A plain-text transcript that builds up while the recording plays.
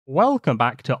Welcome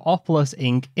back to Opolis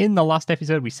Inc. In the last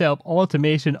episode, we set up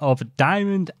automation of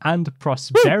diamond and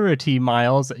prosperity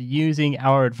miles using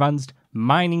our advanced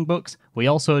mining books. We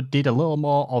also did a little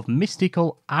more of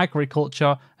mystical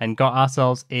agriculture and got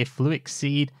ourselves a fluic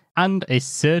seed and a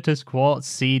certus quartz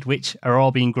seed, which are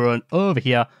all being grown over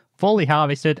here, fully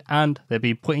harvested, and they'll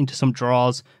be put into some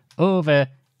drawers over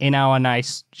in our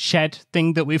nice shed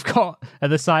thing that we've got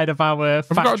at the side of our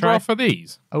factory. Have we got a drawer for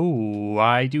these? Oh,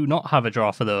 I do not have a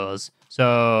drawer for those.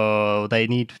 So they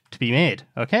need to be made.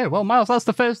 Okay, well, Miles, that's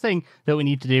the first thing that we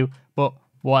need to do. But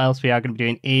what else we are going to be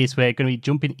doing is we're going to be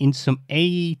jumping into some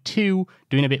AE2,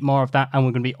 doing a bit more of that, and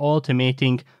we're going to be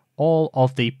automating all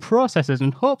of the processes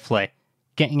and hopefully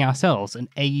getting ourselves an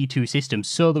AE2 system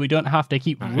so that we don't have to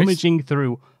keep rummaging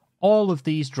through all of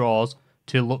these drawers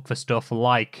to look for stuff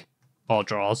like more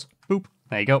drawers. Boop.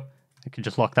 There you go. I can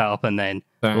just lock that up and then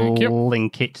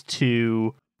link it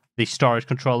to the storage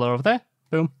controller over there.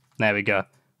 Boom. There we go.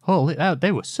 Holy,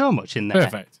 there was so much in there.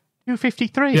 Perfect.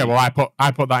 253. Yeah, well,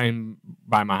 I put that in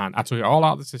by my hand. I took it all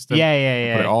out of the system.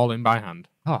 Yeah. Put it all in by hand.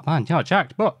 Oh, man, you're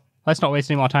jacked. But let's not waste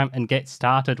any more time and get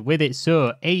started with it.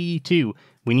 So, AE2,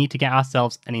 we need to get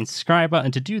ourselves an inscriber.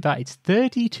 And to do that, it's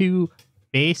 32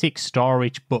 basic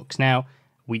storage books. Now,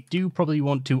 we do probably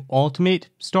want to automate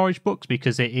storage books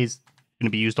because it is going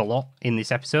to be used a lot in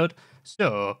this episode.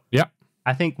 So, yeah,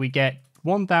 I think we get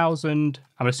 1,000.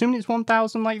 I'm assuming it's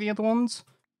 1,000 like the other ones.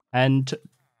 And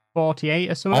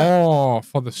 48 or something. Oh,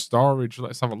 for the storage.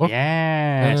 Let's have a look.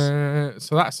 Yes.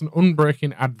 So that's an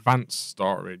unbreaking advanced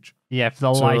storage. Yeah, for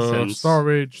the license.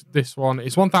 Storage, this one,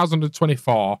 it's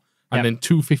 1,024 and then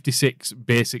 256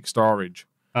 basic storage.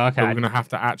 Okay. So we're going to have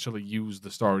to actually use the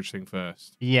storage thing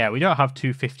first. Yeah, we don't have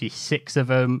 256 of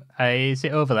them. Is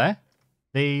it over there?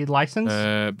 The license?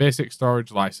 Basic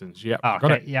storage license. Yep. Okay,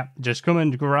 got it. Yeah. Just come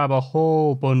and grab a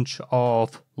whole bunch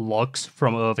of logs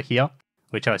from over here,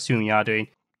 which I assume you are doing.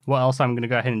 What else I'm going to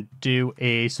go ahead and do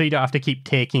is, so you don't have to keep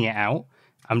taking it out,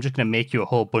 I'm just going to make you a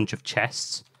whole bunch of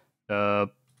chests.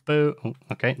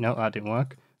 Okay, no, that didn't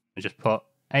work. I just put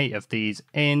 8 of these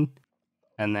in,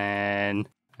 and then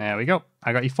there we go.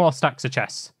 I got you 4 stacks of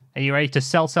chests. Are you ready to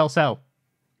sell?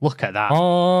 Look at that.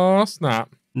 Oh,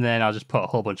 snap. And then I'll just put a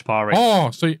whole bunch more in.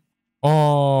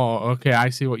 Okay, I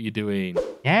see what you're doing.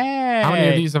 Yeah. How many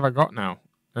of these have I got now?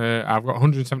 I've got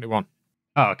 171.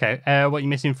 Oh, okay. What are you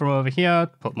missing from over here?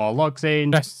 Put more logs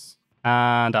in. Yes.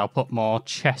 And I'll put more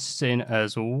chests in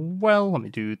as well. Let me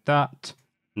do that.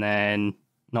 And then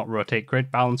not rotate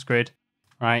grid, balance grid.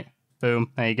 Right.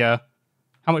 Boom. There you go.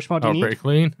 How much more do you need? Pretty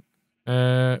clean.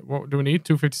 What do we need?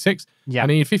 256? Yeah. I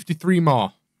need 53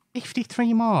 more.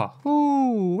 53 more.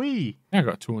 Ooh wee. Yeah, I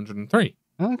got 203.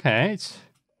 Okay. It's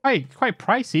quite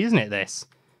pricey, isn't it, this?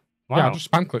 Wow. Yeah, I'll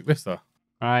just spam click this, though.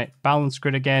 Right. Balance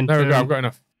grid again. There we go. I've got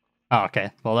enough. Oh,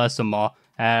 okay. Well, there's some more.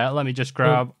 Let me just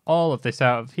grab all of this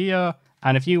out of here.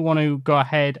 And if you want to go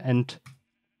ahead and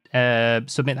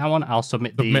submit that one, I'll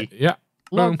submit the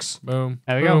logs. Boom.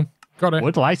 There we go. Got it.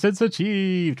 Wood license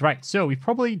achieved. Right. So we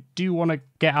probably do want to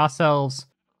get ourselves...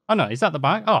 Oh, no. Is that the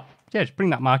mark? Oh, yeah. Just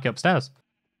bring that market upstairs.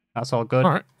 That's all good.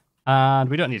 All right. And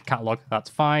we don't need a catalog. That's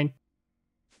fine.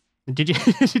 Did you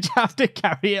have to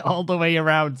carry it all the way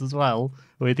around as well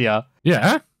with you?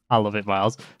 Yeah. I love it,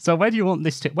 Miles. So where do you want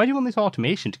this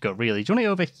automation to go, really? Do you want it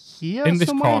over here in this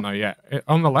somewhere? corner, yeah.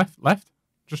 On the left.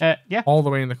 Just yeah. all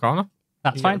the way in the corner.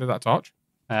 That's fine. Get rid of that torch.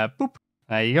 Boop.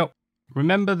 There you go.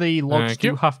 Remember, the logs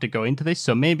do have to go into this,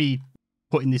 so maybe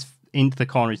putting this into the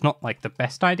corner is not like the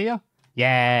best idea.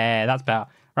 Yeah, that's better.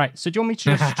 Right, so do you want me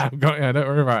to just don't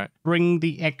worry about it. Bring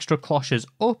the extra cloches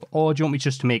up, or do you want me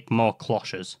just to make more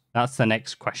cloches? That's the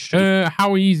next question.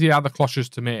 How easy are the cloches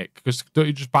to make? Because don't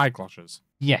you just buy cloches?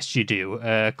 Yes, you do.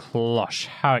 Cloche.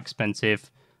 How expensive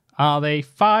are they?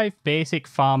 5 basic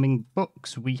farming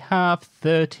books. We have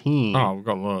 13. Oh, we've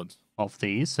got loads of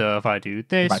these. So if I do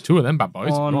this, buy 2 of them, bad boys.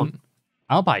 Come on.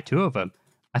 I'll buy 2 of them.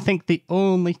 I think the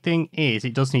only thing is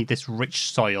it does need this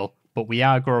rich soil, but we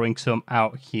are growing some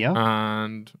out here.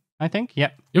 And I think,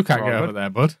 yep. You can't get over there,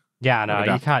 bud. Yeah, no,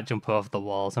 you can't jump over the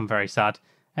walls. I'm very sad.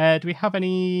 Do we have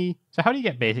any? So how do you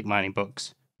get basic mining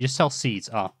books? You just sell seeds.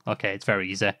 Oh, okay, it's very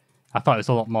easy. I thought it was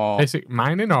a lot more... Basic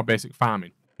mining or basic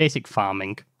farming? Basic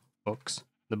farming books.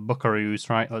 The buckaroos,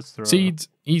 right? Let's throw... Seeds,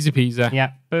 easy peasy.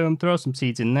 Yeah, boom, throw some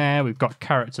seeds in there. We've got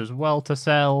carrots as well to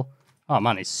sell. Oh,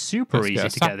 man, it's super easy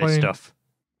to get this stuff.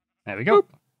 There we go.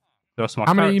 Throw some more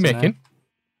How many are you making?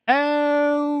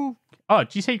 Oh, do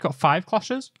you say you've got 5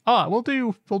 cloches? Oh, we'll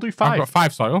do 5. I've got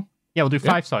 5 soil. Yeah, we'll do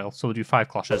 5 soil, so we'll do 5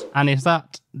 cloches. And is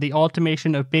that the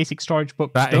automation of basic storage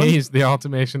books That done? is the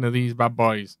automation of these bad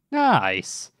boys.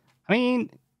 Nice. I mean,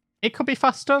 it could be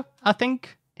faster, I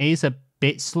think. It is a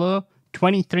bit slow.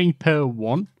 23 per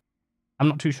one. I'm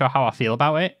not too sure how I feel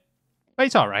about it, but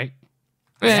it's all right.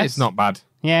 Yeah, it's not bad.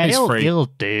 Yeah, it's free. It'll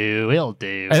do. It'll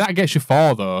do. Hey, that gets you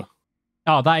 4 though.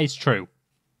 Oh, that is true.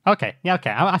 Okay, yeah,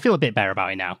 okay. I feel a bit better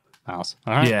about it now, Miles.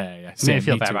 All right. Yeah. I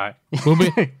feel better about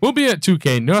it. we'll be at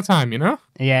 2K in no time, you know.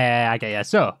 Yeah, I get you.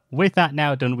 So with that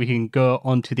now done, we can go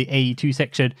on to the AE2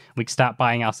 section. We can start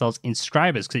buying ourselves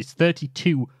inscribers because it's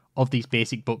 32 of these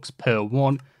basic books per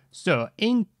one. So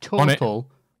in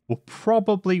total, we're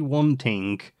probably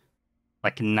wanting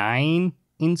like 9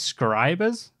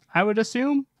 inscribers, I would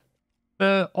assume,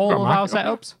 for all of our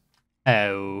setups.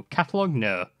 Oh, catalog?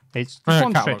 No. It's just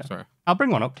one straight. Sorry. I'll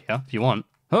bring one up to you if you want.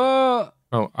 I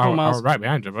was right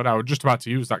behind you, but I was just about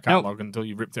to use that catalog until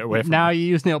you ripped it away from me. Now you're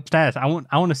using it upstairs. I want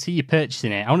to see you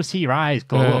purchasing it. I want to see your eyes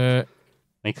glow up.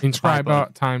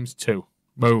 Inscriber times 2.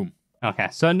 Boom. Okay,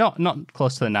 so not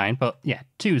close to the 9, but yeah,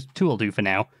 2 will do for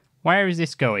now. Where is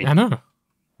this going? I know.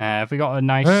 Have we got a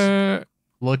nice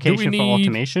location for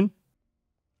automation?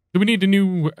 Do we need a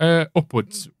new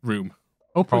upwards room?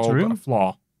 Upwards room?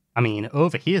 Floor. I mean,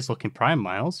 over here's looking prime,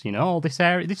 Miles. You know, all this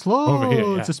area, this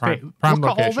loads of space. Prime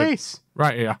Look location. at all this.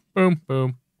 Right here. Boom,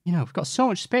 boom. You know, we've got so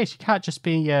much space. You can't just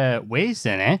be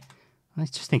wasting it. I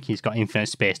just think he's got infinite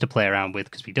space to play around with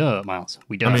because we don't, Miles.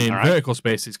 We don't. I mean, right? vertical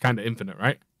space is kind of infinite,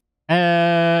 right?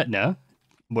 No.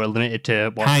 We're limited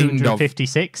to, what,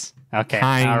 256?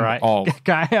 Okay, all right.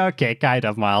 Okay, kind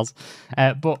of, Miles.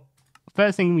 But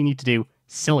first thing we need to do,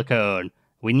 silicone.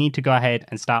 We need to go ahead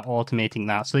and start automating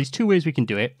that. So there's 2 ways we can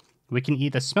do it. We can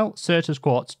either smelt Certus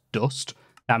quartz dust.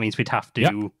 That means we'd have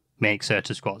to make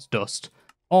Certus quartz dust.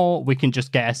 Or we can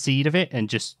just get a seed of it and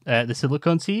just the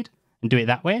silicone seed and do it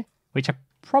that way, which I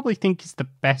probably think is the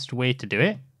best way to do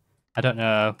it. I don't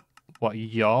know what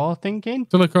you're thinking.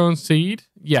 Silicone seed?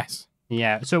 Yes.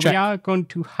 Yeah, so Check. we are going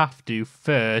to have to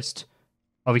first,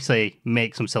 obviously,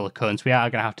 make some silicones. We are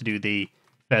going to have to do the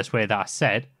first way that I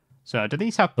said. So do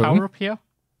these have power up here?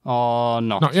 Or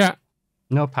not? Not yet.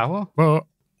 No power? But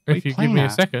if you give me a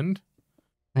second,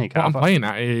 there you go. what I'm playing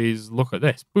at is, look at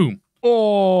this. Boom.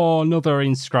 Oh, another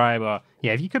inscriber.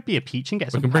 Yeah, if you could be a peach and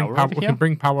get some power over here. We can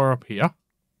bring power up here.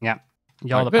 Yeah,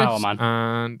 you're like the power this, man.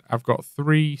 And I've got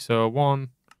 3, so 1,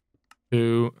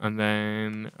 2, and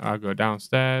then I'll go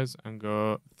downstairs and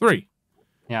go 3.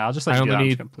 Yeah, I'll just let you do that. I only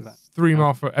need 3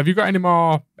 more. Have you got any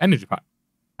more energy pack?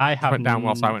 I have. Went down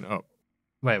whilst I went up.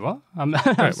 Wait, what? I'm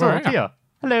still up here.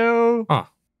 Hello. Oh.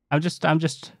 I'm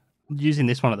just using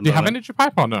this one at the moment. Do you have energy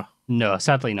pipe or no? No,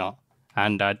 sadly not.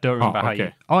 And I don't remember how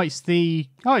you. Oh,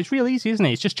 it's real easy, isn't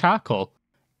it? It's just charcoal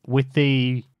with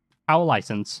the power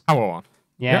license. Power one.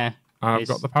 Yeah. Yep. I've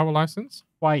got the power license.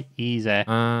 Quite easy.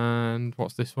 And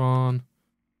what's this one?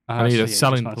 I need a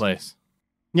selling place.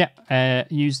 Yeah.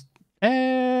 Use. Do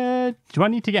I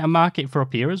need to get a market for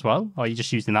up here as well, or are you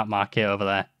just using that market over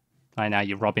there? Right now,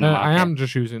 you're robbing a market. I am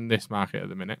just using this market at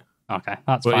the minute. Okay,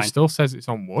 that's fine. But it still says it's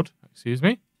on wood. Excuse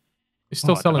me. It's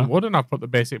still selling wood, and I've put the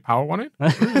basic power one in.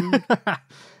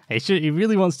 He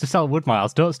really wants to sell wood,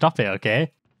 Miles. Don't stop it,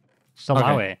 okay? Just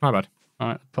allow it. My bad. All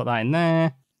right, put that in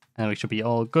there, and we should be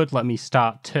all good. Let me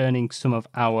start turning some of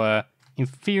our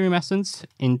Inferium essence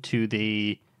into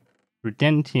the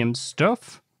Prudentium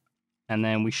stuff, and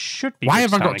then we should be. Why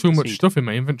have I got too much stuff in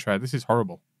my inventory? This is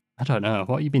horrible. I don't know.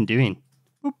 What have you been doing?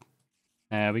 Oop.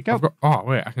 There we go. Oh,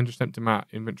 wait. I can just empty my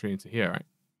inventory into here, right?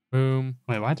 Boom.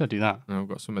 Wait, why did I do that? And I've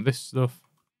got some of this stuff.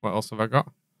 What else have I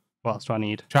got? What else do I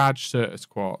need? Charged Certus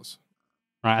quartz.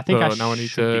 Right, I think now I need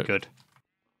should to be good.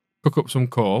 Cook up some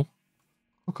coal.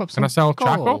 Can I sell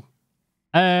charcoal?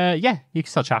 Yeah, you can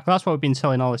sell charcoal. That's what we've been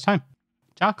selling all this time.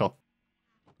 Charcoal.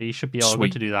 So you should be all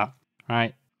good to do that. All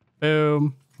right.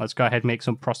 Boom. Let's go ahead and make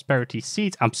some prosperity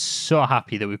seeds. I'm so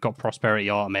happy that we've got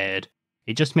prosperity automated.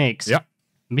 It just makes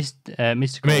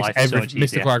mystical life so much easier.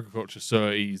 Mystical agriculture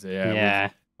so easy. Yeah.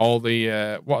 All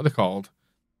the what are they called?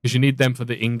 Because you need them for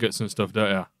the ingots and stuff, don't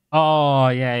you? Oh,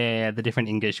 yeah. The different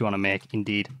ingots you want to make,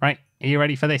 indeed. Right, are you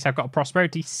ready for this? I've got a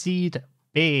prosperity seed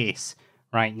base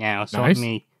right now. So let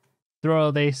me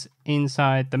throw this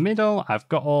inside the middle. I've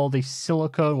got all the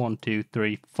silicone, 1, 2,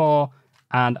 3, 4.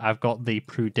 And I've got the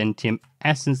Prudentium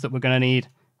essence that we're going to need.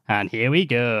 And here we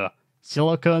go.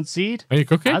 Silicone seed Are you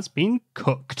cooking? has been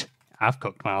cooked. I've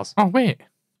cooked, Miles. Oh, wait.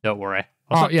 Don't worry.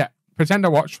 Yeah. Pretend I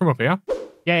watched from up here.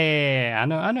 Yeah.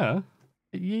 I know.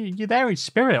 You're there in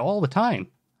spirit all the time.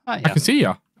 I can see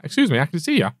you. Excuse me, I can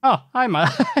see you. Oh, hi,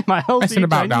 Miles. Messing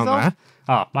about down there.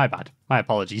 Oh, my bad. My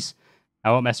apologies.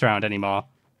 I won't mess around anymore.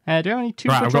 Do you have any two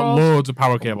Right, I've got loads of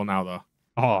power cable now, though.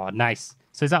 Oh, nice.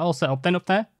 So is that all set up then up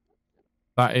there?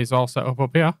 That is all set up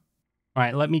here.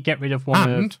 Right, let me get rid of one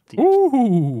and, of the...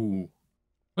 Ooh!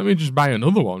 Let me just buy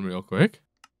another one real quick.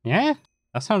 Yeah,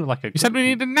 that sounded like a. You said we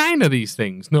needed 9 of these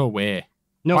things. No way.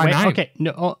 No, Why wait. 9? Okay,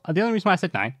 no. The only reason why I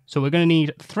said 9. So we're going to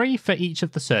need 3 for each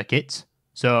of the circuits.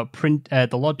 So print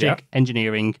the logic,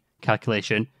 engineering,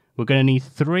 calculation. We're going to need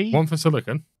 3. 1 for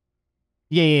silicon.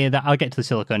 Yeah. I'll get to the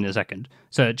silicon in a second.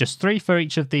 So just 3 for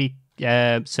each of the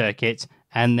circuits,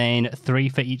 and then 3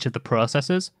 for each of the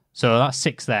processors. So that's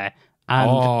 6 there.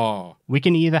 And we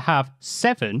can either have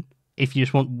 7 if you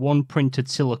just want 1 printed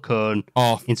silicone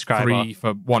in Skyblock. 3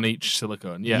 for 1 each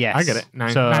silicone. Yeah, yes. I get it.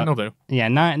 9 will do. Yeah,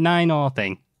 9 or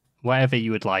thing. Whatever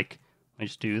you would like. Let me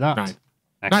just do that. 9.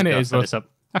 Actually, 9 it is. This up.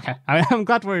 Okay, I'm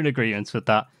glad we're in agreement with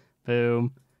that.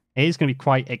 Boom. It is going to be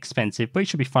quite expensive, but it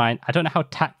should be fine. I don't know how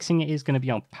taxing it is going to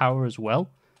be on power as well,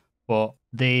 but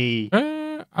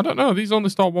I don't know. These only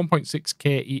store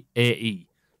 1.6k AE,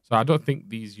 so I don't think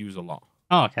these use a lot.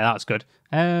 Oh, okay, that's good.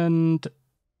 And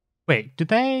wait, do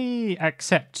they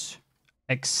accept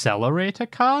accelerator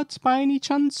cards by any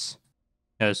chance?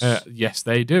 Yes,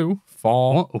 they do.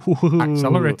 For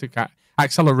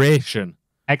acceleration.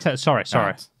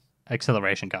 Sorry.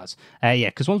 Acceleration cards. Yeah,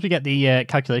 because once we get the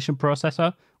calculation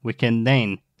processor, we can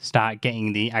then start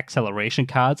getting the acceleration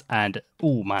cards, and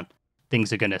oh man,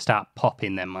 things are going to start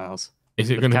popping then, Miles. Is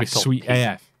it going to be sweet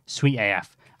AF? Sweet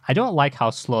AF. I don't like how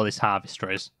slow this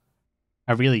harvester is.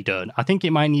 I really don't. I think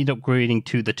it might need upgrading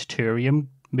to the Tuturium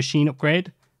machine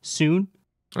upgrade soon.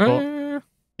 But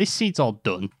this seed's all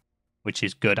done, which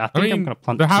is good. I'm going to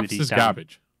plant the 2 of these is down.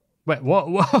 garbage. Wait,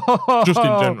 what? Just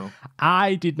in general.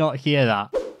 I did not hear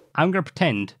that. I'm going to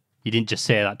pretend you didn't just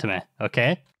say that to me,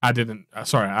 okay? I didn't.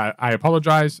 Sorry, I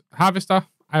apologize. Harvester,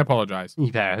 I apologize.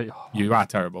 You better. You are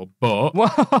terrible, but...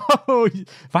 Whoa!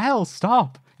 Vile,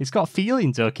 stop. It's got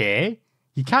feelings, okay?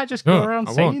 You can't just go around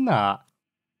saying that.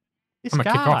 This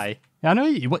guy. I know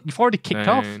you've already kicked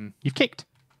off. You've kicked.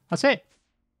 That's it.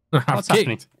 What's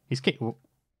happening? He's kicked.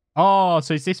 Oh,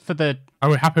 so is this for the... Are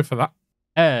we happy for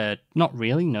that? Not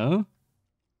really, no.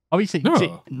 Obviously,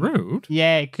 rude.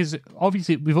 Yeah, because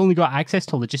obviously we've only got access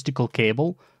to logistical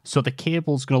cable, so the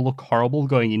cable's going to look horrible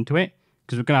going into it,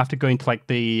 because we're going to have to go into like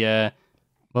the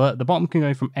the bottom can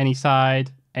go from any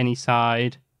side.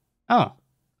 Oh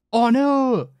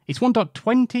no, it's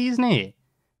 1.20, isn't it?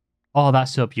 Oh,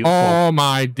 that's so beautiful. Oh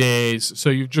my days! So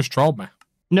you've just trolled me.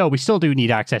 No, we still do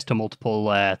need access to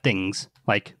multiple things,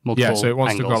 like multiple. Yeah, so it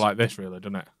wants angles. to go like this, really,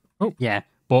 doesn't it? Oh, yeah,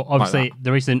 but obviously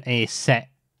there isn't a set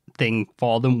thing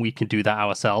for them. We can do that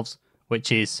ourselves, which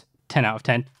is 10 out of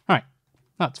 10. All right,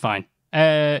 that's fine.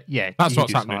 Yeah, that's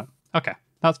what's happening. Okay,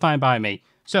 that's fine by me.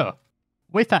 So,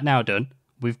 with that now done,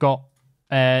 we've got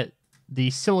the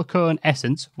silicone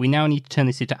essence. We now need to turn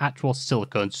this into actual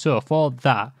silicone. So for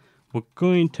that, we're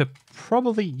going to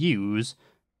probably use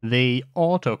the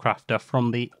auto crafter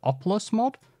from the Opolis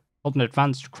mod, called an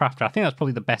advanced crafter. I think that's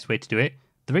probably the best way to do it.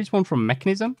 There is one from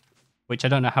Mechanism, which I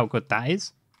don't know how good that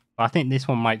is. But I think this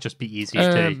one might just be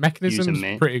easier to use.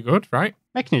 Mechanism's pretty good, right?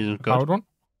 Mechanism's good. Powered one.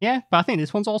 Yeah, but I think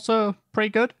this one's also pretty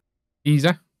good. Easy.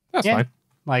 That's fine.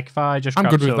 Like if I just I'm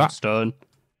grab good with that. stone.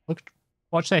 Look,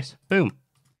 watch this. Boom.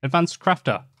 Advanced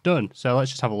crafter. Done. So let's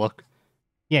just have a look.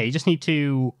 Yeah, you just need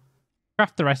to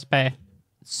craft the recipe,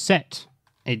 set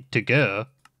it to go,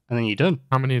 and then you're done.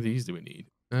 How many of these do we need?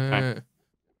 Right.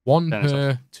 1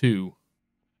 per 2.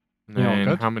 And then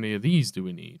good. how many of these do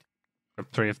we need?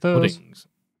 3 of those. Puddings.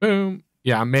 Boom.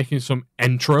 Yeah, I'm making some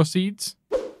intro seeds.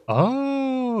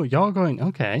 Oh, you're going...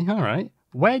 Okay, all right.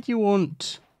 Where do you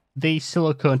want the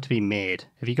silicone to be made?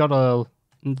 Have you got a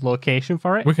location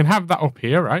for it? We can have that up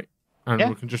here, right? And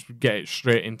we can just get it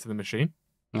straight into the machine.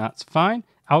 That's fine.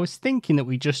 I was thinking that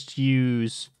we just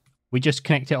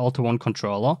connect it all to one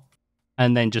controller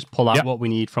and then just pull out what we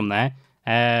need from there.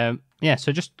 Yeah,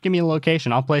 so just give me a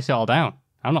location. I'll place it all down.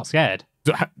 I'm not scared.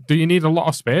 Do you need a lot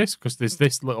of space? Because there's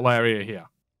this little area here.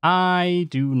 I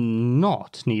do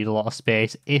not need a lot of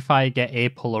space if I get a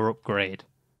puller upgrade.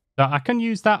 So I can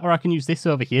use that, or I can use this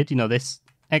over here. Do you know this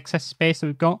excess space that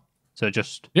we've got? So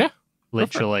just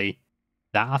literally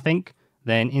that, I think.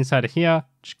 Then inside of here,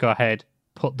 just go ahead,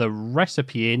 put the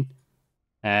recipe in.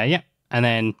 And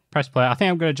then press play. I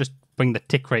think I'm going to just bring the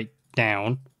tick rate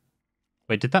down.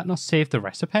 Wait, did that not save the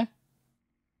recipe?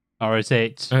 Or is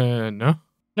it... No.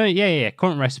 No, yeah.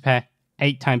 Current recipe,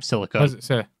 8 times silicone. What does it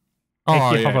say?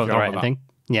 Oh, if you hover over the right thing.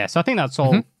 Yeah, so I think that's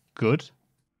all good.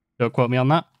 Don't quote me on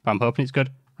that, but I'm hoping it's good.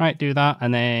 Right, do that,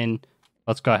 and then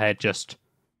let's go ahead, just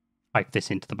pipe this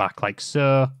into the back like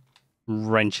so.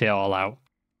 Wrench it all out.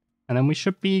 And then we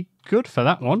should be good for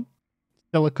that one.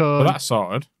 Silicone. Well, that's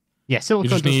sorted. Yeah, silicone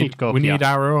does need to go up We here. need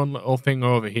our own little thing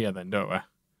over here then, don't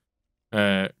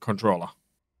we? Controller.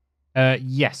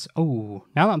 Yes. Oh,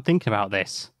 now that I'm thinking about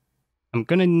this, I'm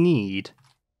going to need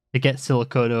to get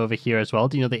silicone over here as well.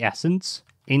 Do you know the essence?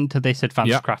 Into this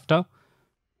advanced crafter.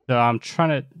 So I'm trying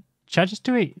to... Should I just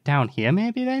do it down here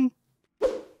maybe then?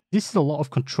 This is a lot of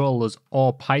controllers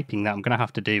or piping that I'm going to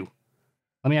have to do.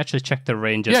 Let me actually check the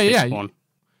range of this one.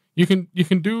 You can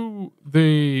do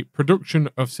the production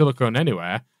of silicone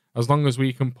anywhere as long as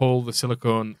we can pull the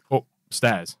silicone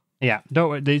upstairs. Yeah, don't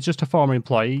worry. There's just a former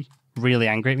employee really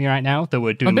angry at me right now that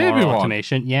we're doing more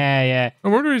automation. Yeah. No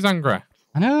wonder he's angry.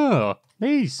 I know.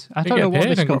 Please. I don't know what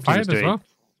this company is doing. Well.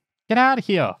 Get out of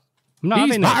here. I'm not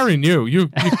He's battering you.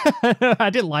 I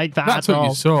didn't like that That took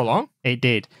you so long. It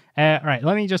did. Right,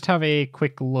 let me just have a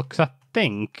quick look. I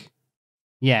think...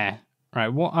 Yeah. Right,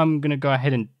 what I'm going to go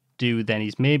ahead and do then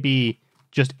is maybe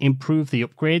just improve the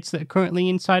upgrades that are currently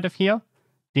inside of here.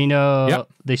 Do you know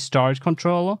the storage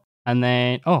controller? And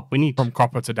then... Oh, we need... From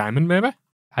copper to diamond, maybe?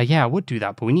 Yeah, I would do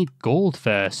that, but we need gold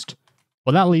first.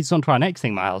 Well, that leads on to our next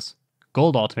thing, Miles.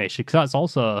 Gold automation, because that's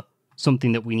also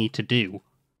something that we need to do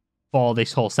for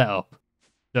this whole setup.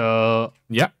 So,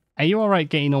 are you all right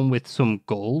getting on with some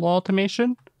gold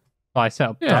automation? I set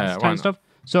up that kind of stuff.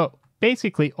 So,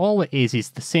 basically, all it is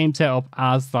the same setup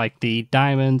as like the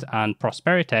diamond and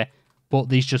prosperity, but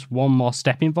there's just one more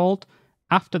step involved.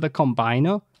 After the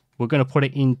combiner, we're going to put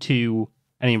it into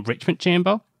an enrichment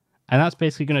chamber, and that's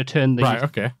basically going to turn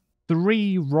the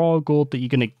 3 raw gold that you're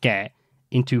going to get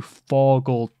into 4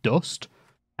 gold dust.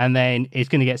 And then it's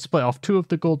going to get split off. 2 of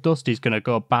the gold dust is going to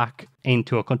go back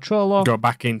into a controller. Go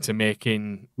back into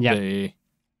making the...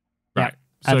 Right.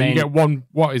 So and you get 1...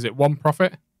 What is it? 1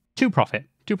 profit? 2 profit.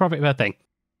 2 profit per thing.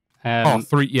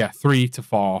 3. Yeah, 3 to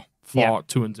 4. 4,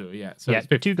 2 and 2. Yeah. So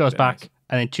 2 goes back,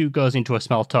 and then 2 goes into a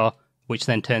smelter, which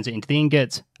then turns it into the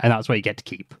ingots, and that's where you get to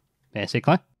keep,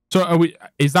 basically. So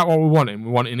is that what we're wanting?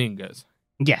 We're wanting ingots?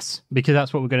 Yes, because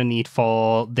that's what we're going to need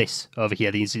for this over here,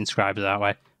 these inscribers that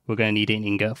way. We're going to need it in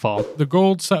ingot form. The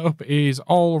gold setup is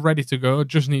all ready to go,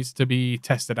 just needs to be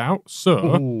tested out.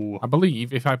 So, I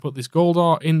believe if I put this gold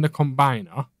ore in the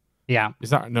combiner... Yeah. Is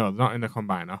that... No, not in the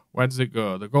combiner. Where does it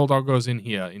go? The gold ore goes in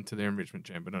here, into the enrichment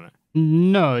chamber, doesn't it?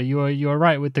 No, you're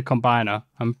right with the combiner,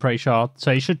 I'm pretty sure.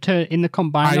 So you should turn in the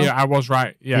combiner... yeah, I was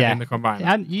right. Yeah, in the combiner.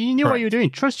 And you knew what you were doing.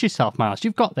 Trust yourself, Miles.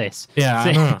 You've got this. Yeah, so,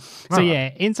 I know. So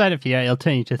yeah, inside of here, it'll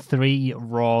turn into 3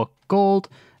 raw gold.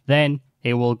 Then...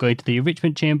 it will go into the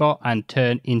enrichment chamber and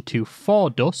turn into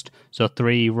 4 dust. So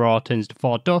 3 raw turns to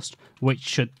 4 dust, which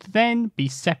should then be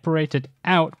separated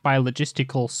out by a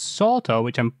logistical sorter,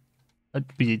 which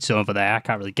it's over there. I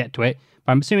can't really get to it.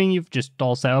 But I'm assuming you've just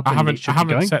all set up. I haven't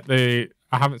set the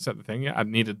thing yet. I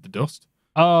needed the dust.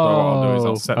 Oh, so what I'll do is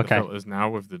I'll set the filters now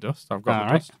with the dust. I've got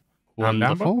the dust.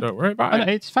 Wonderful. Don't worry about it.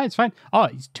 No, it's fine. It's fine. Oh,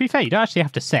 to be fair, you don't actually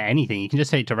have to set anything. You can just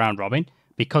set it to round robin.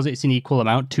 Because it's an equal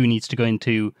amount, 2 needs to go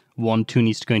into one, 2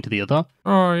 needs to go into the other.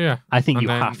 Oh, yeah. I think you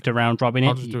have to round robin it.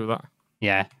 I'll just do that.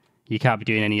 Yeah. You can't be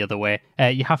doing any other way.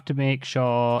 You have to make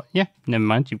sure... Yeah, never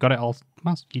mind. You've got it all...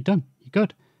 You're done. You're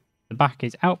good. The back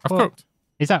is output. I've cooked.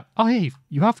 Is that... Oh, yeah,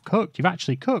 you have cooked. You've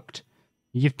actually cooked.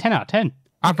 You've 10 out of 10.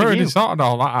 I've already sorted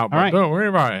all that out, but don't worry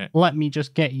about it. Let me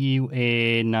just get you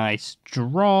a nice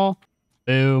draw.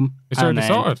 Boom. It's already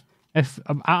sorted.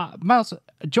 Miles, do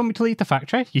you want me to leave the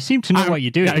factory? You seem to know what you're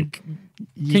doing.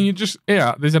 Can you just...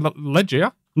 Yeah, there's a ledge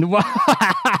here. Wow.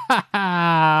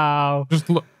 Just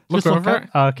look over it.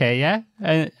 Okay, yeah.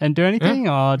 And do anything?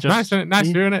 Or just nice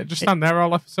doing it. Just stand there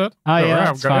all episode. Oh, yeah,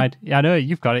 that's fine. Yeah, I know,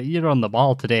 you've got it. You're on the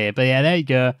ball today. But yeah, there you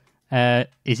go.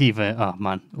 It's even... Oh,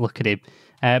 man, look at him.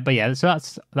 But yeah, so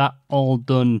that's that all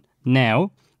done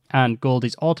now. And gold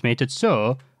is automated.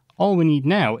 So all we need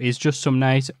now is just some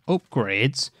nice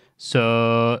upgrades.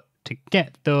 So to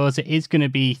get those, it is going to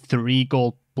be 3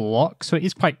 gold blocks. So it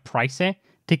is quite pricey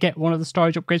to get one of the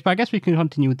storage upgrades. But I guess we can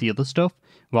continue with the other stuff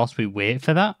whilst we wait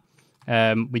for that.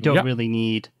 We don't really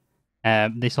need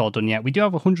this all done yet. We do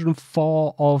have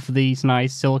 104 of these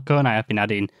nice silicone. I have been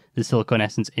adding the silicone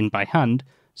essence in by hand.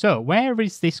 So where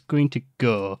is this going to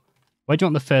go? Where do you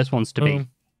want the first ones to be?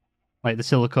 Like the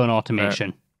silicone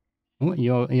automation.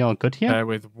 You're good here? Bear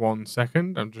with 1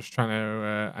 second. I'm just trying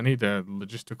to... I need a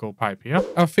logistical pipe here.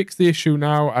 I've fixed the issue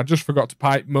now. I just forgot to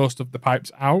pipe most of the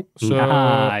pipes out. So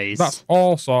that's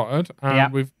all sorted.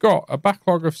 And we've got a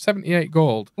backlog of 78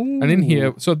 gold. Ooh. And in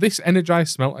here... So this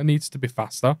energized smelter needs to be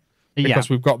faster. Because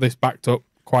we've got this backed up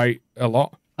quite a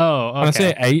lot. Oh, okay. And I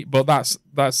say 8, but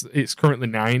it's currently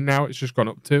 9 now. It's just gone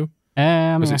up 2.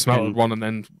 Because it smelted 1 and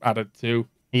then added 2.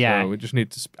 Yeah. So we just need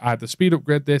to either speed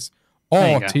upgrade this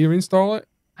or tier install it.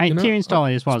 Tier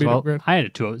installing this one as well. Upgrade. I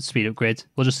had 2 speed upgrades.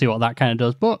 We'll just see what that kind of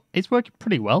does. But it's working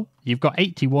pretty well. You've got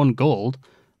 81 gold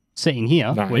sitting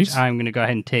here, which I'm going to go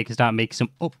ahead and take and start making some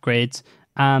upgrades.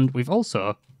 And we've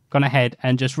also gone ahead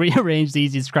and just rearranged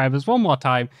these inscribers one more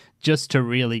time just to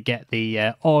really get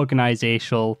the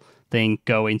organizational thing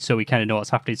going so we kind of know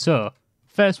what's happening. So,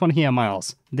 first one here,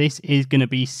 Miles. This is going to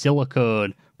be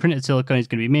silicone. Printed silicone is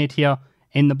going to be made here.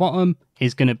 In the bottom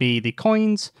is going to be the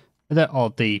coins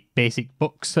or the basic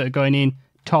books that are going in.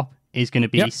 Top is going to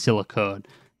be silicone.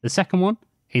 The second one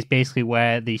is basically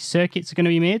where the circuits are going to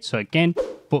be made. So again,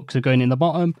 books are going in the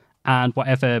bottom, and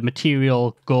whatever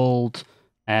material, gold,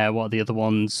 what are the other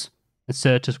ones?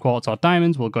 Certus, quartz, or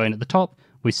diamonds will go in at the top.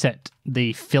 We set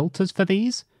the filters for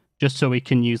these, just so we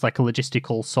can use like a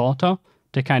logistical sorter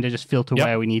to kind of just filter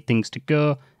where we need things to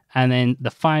go. And then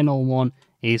the final one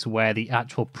is where the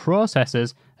actual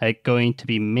processors are going to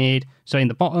be made. So in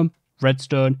the bottom,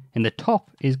 redstone. In the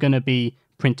top is going to be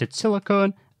printed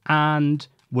silicone, and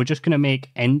we're just going to make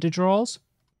ender draws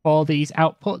for these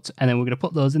outputs, and then we're going to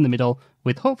put those in the middle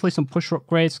with hopefully some pusher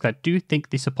upgrades, because I do think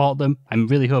they support them. I'm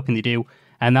really hoping they do,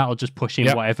 and that'll just push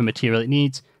in whatever material it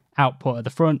needs. Output at the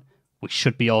front. We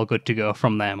should be all good to go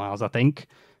from there, Miles, I think.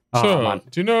 Do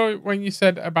you know when you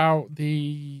said about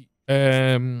the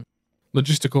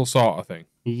logistical sorter thing?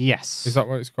 Yes. Is that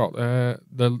what it's called? The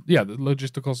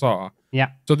logistical sorter. Yeah.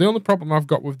 So the only problem I've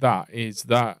got with that is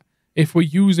that if we're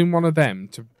using one of them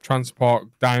to transport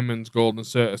diamonds, gold, and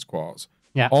certus quartz,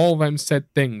 all them said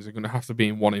things are going to have to be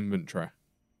in one inventory.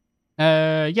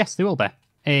 Yes, they will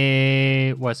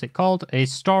be. What's it called? A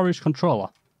storage controller.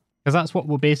 Because that's what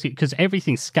we're basically... Because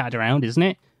everything's scattered around, isn't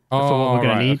it? Oh, for what we're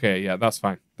going to need. Okay, yeah, that's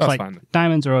fine. That's fine.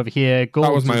 Diamonds are over here. Gold.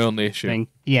 That was my only issue. Thing.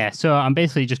 Yeah, so I'm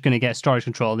basically just going to get a storage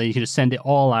controller. Then you can just send it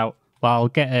all out. Well, I'll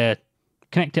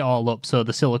connect it all up. So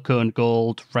the silicone,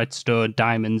 gold, redstone,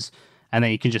 diamonds, and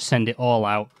then you can just send it all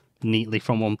out neatly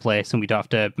from one place, and we don't have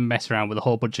to mess around with a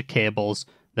whole bunch of cables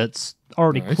that's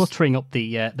already cluttering up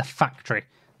the factory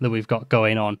that we've got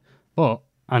going on. But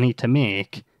I need to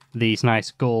make these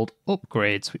nice gold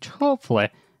upgrades, which hopefully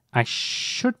I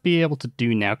should be able to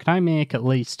do now. Can I make at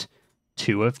least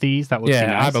 2 of these? That would be nice.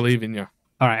 Yeah, I believe in you.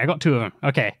 All right, I got 2 of them.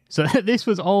 Okay, so this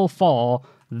was all for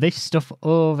this stuff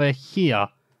over here.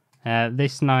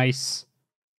 This nice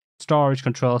storage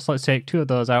control. So let's take 2 of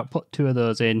those out, put 2 of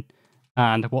those in.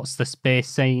 And what's the space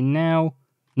saying now?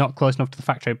 Not close enough to the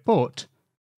factory, but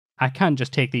I can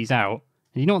just take these out.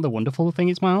 And you know what the wonderful thing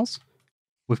is, Miles?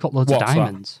 We've got loads of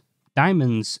diamonds. That?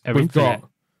 Diamonds are infinite.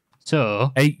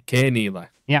 So 8k nearly.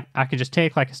 Yeah, I could just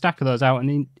take like a stack of those out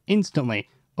and instantly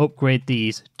upgrade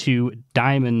these to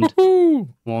diamond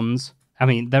ones. I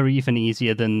mean, they're even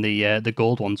easier than the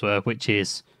gold ones were, which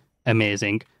is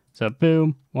amazing. So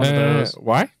boom, one of those.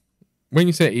 Why? When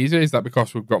you say easier, is that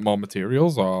because we've got more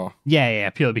materials, or? Yeah,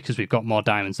 purely because we've got more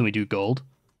diamonds than we do gold.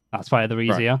 That's why they're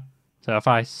easier. Right. So if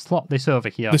I slot this over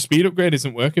here... The speed upgrade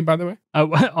isn't working, by the way?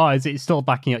 Oh, is it still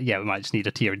backing up? Yeah, we might just need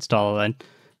a tier installer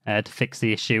then to fix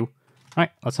the issue.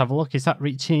 Right, let's have a look. Is that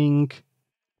reaching...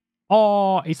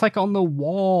 Oh, it's like on the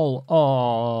wall.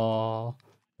 Oh,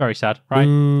 very sad, right?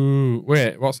 Ooh,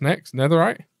 wait, what's next?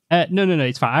 Netherite? No,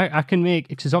 it's fine. I can make...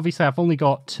 Because obviously I've only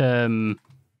got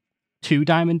 2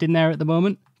 diamond in there at the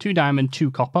moment. 2 diamond,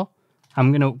 2 copper.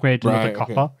 I'm going to upgrade another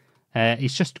copper.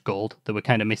 It's just gold that we're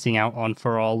kind of missing out on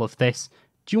for all of this.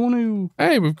 Do you want to...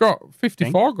 Hey, we've got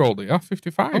 54 gold here,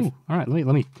 55. Oh, all right,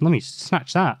 let me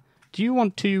snatch that. Do you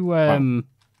want to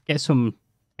get some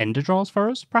ender draws for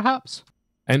us, perhaps?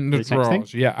 Ender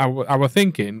draws, yeah. I was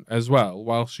thinking as well,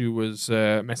 whilst you was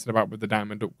messing about with the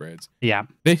diamond upgrades. Yeah.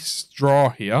 This draw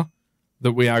here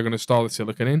that we are going to store the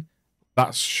silicon in,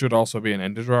 that should also be an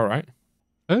ender draw, right?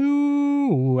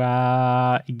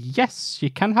 Oh, yes, you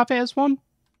can have it as one.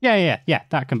 Yeah,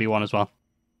 that can be one as well.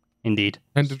 Indeed.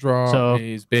 Ender draw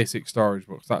is basic storage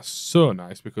books. That's so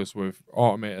nice because we've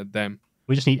automated them.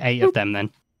 We just need 8 of them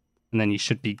then. And then you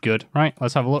should be good. Right,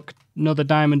 let's have a look. Another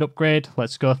diamond upgrade.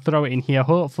 Let's go throw it in here.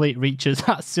 Hopefully it reaches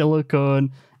that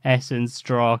silicone essence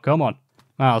draw. Come on.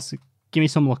 Miles, give me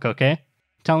some luck, okay?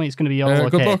 Tell me it's going to be all okay.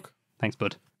 Good luck. Thanks,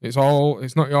 bud. It's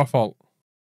not your fault.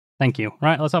 Thank you.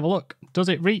 Right, let's have a look. Does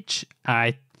it reach?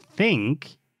 I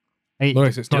think...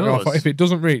 Lewis, it's not your fault. If it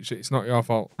doesn't reach, it's not your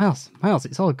fault. Miles,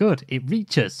 it's all good. It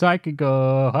reaches, so I could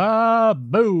go,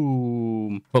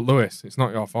 boom. But Lewis, it's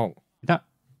not your fault.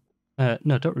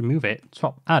 No, don't remove it.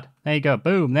 Swap, add. There you go,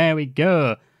 boom, there we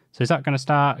go. So is that going to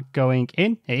start going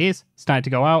in? It is. Starting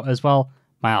to go out as well.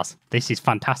 Miles, this is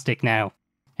fantastic now.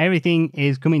 Everything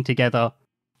is coming together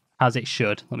as it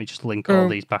should. Let me just link all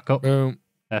these back up. Boom.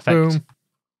 Perfect. Boom.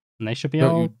 And they should be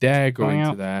Don't you dare go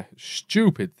into there.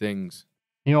 Stupid things.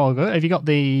 You all good? Have you got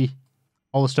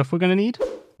all the stuff we're going to need?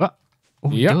 What?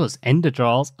 Oh, yep. It does. Ender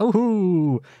draws.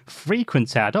 Oh,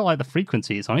 frequency. I don't like the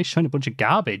frequencies on it. It's showing a bunch of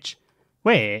garbage.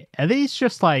 Wait, are these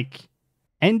just like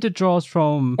ender draws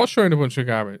from What's showing a bunch of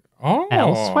garbage? Oh.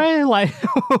 elsewhere? Like,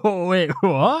 wait,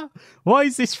 what? What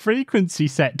is this frequency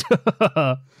set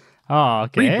to? Oh,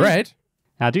 okay. Free bread?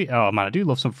 Oh, man, I do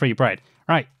love some free bread.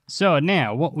 Right, so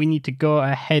now what we need to go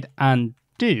ahead and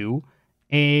do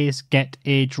is get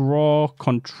a draw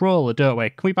controller, don't we?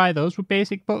 Can we buy those with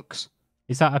basic books?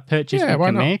 Is that a purchase we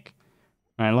can make?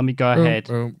 All right, let me go ahead,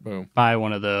 buy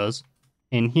one of those.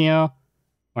 In here,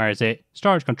 where is it?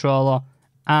 Storage controller.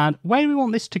 And where do we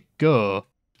want this to go?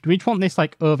 Do we just want this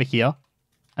like over here?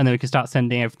 And then we can start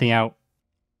sending everything out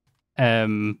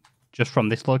just from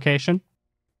this location?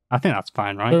 I think that's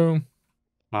fine, right? Boom.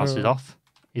 Mouse is off.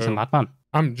 He's a madman.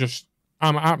 I'm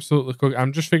absolutely cooking.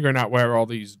 I'm just figuring out where all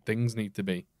these things need to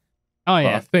be. Oh,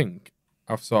 yeah. But I think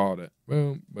I've sorted it.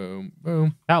 Boom, boom,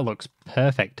 boom. That looks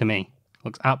perfect to me.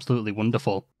 Looks absolutely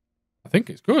wonderful. I think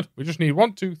it's good. We just need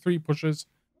 1, 2, 3 pushes.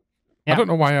 Yep. I don't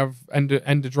know why I've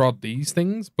ender drawed these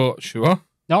things, but sure.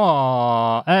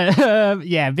 Oh,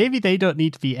 yeah, maybe they don't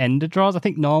need to be ender draws. I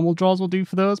think normal draws will do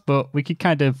for those, but we could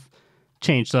kind of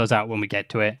change those out when we get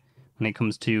to it, when it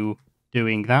comes to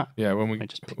doing that. Yeah, when we get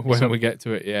to it. When we get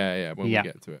to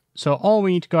it. So all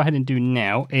we need to go ahead and do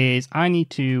now is I need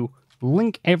to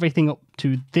link everything up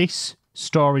to this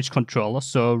storage controller.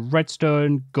 So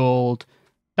redstone, gold,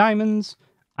 diamonds,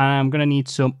 and I'm going to need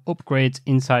some upgrades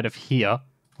inside of here.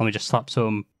 Let me just slap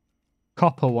some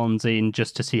copper ones in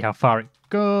just to see how far it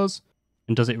goes.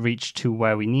 And does it reach to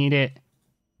where we need it?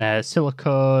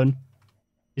 Silicone.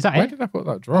 Is that Where did I put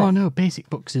that drawer? Oh no, basic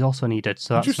books is also needed.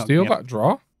 So did you steal that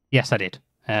drawer? Yes, I did.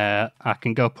 I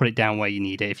can go put it down where you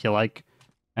need it if you like.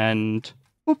 And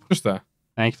whoop. Just there.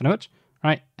 Thank you very much.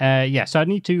 Right. Yeah, so I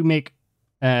need to make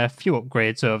a few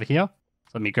upgrades over here.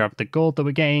 So let me grab the gold that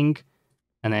we're getting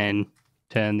and then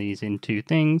turn these into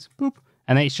things. Boop.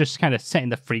 And then it's just kind of setting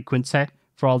the frequency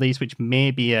for all these, which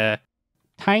may be a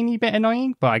tiny bit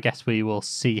annoying, but I guess we will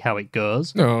see how it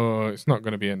goes. No, it's not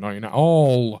going to be annoying at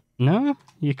all. No?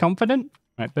 You confident?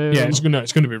 Right, boom. Yeah, it's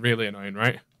gonna be really annoying,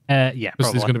 right? Yeah,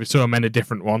 because there's going to be so many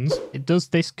different ones. It does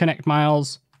disconnect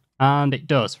miles, and it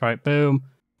does. Right, boom,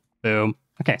 boom.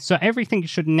 Okay, so everything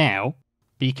should now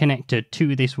be connected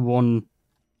to this one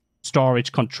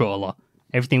storage controller.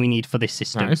 Everything we need for this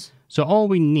system. Nice. So all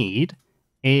we need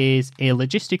is a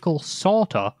logistical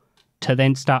sorter to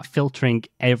then start filtering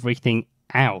everything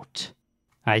out,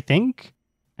 I think.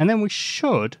 And then we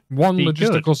should One be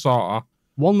logistical good. sorter.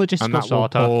 One logistical and that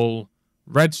sorter. Will pull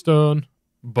redstone,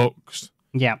 books,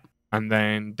 yeah, and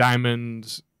then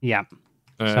diamonds. Yeah.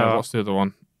 So what's the other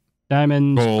one?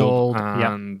 Diamonds, gold,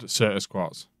 and Certus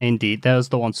quartz. Indeed, there's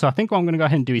the one. So I think what I'm going to go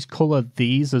ahead and do is color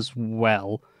these as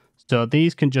well. So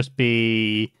these can just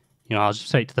be, I'll just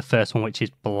say it to the first one, which is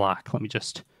black. Let me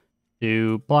just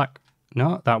do black.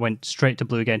 No, that went straight to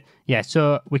blue again. Yeah,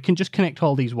 so we can just connect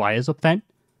all these wires up then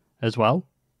as well.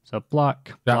 So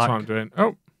black. That's black. what I'm doing.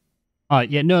 Oh.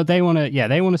 Yeah, no, they want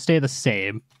to stay the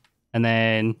same. And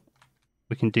then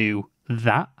we can do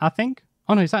that, I think.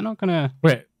 Oh, no, is that not going to...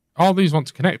 Wait, all these want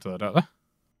to connect, though, don't they?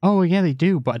 Oh, yeah, they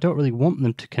do, but I don't really want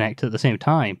them to connect at the same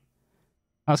time.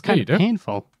 That's kind of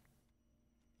painful.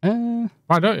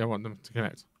 Why don't you want them to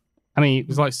connect? I mean...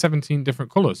 There's like 17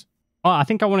 different colours. Oh, I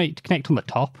think I want it to connect on the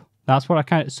top. That's what I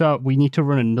kind of... So we need to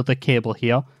run another cable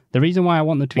here. The reason why I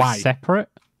want them to be separate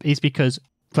is because,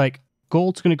 like,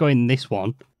 gold's going to go in this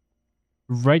one.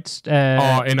 Red's...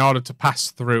 in order to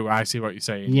pass through, I see what you're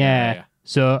saying. Yeah.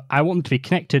 So I want them to be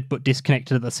connected but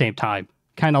disconnected at the same time.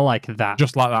 Kind of like that.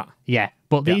 Just like that. Yeah.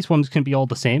 But these ones can be all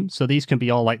the same. So these can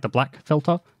be all like the black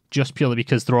filter, just purely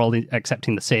because they're all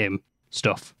accepting the same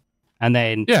stuff. And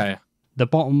then the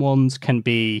bottom ones can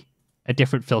be a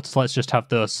different filter. So let's just have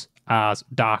those as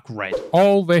dark red.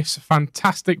 All this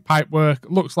fantastic pipe work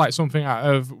looks like something out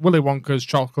of Willy Wonka's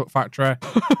chocolate factory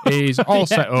is all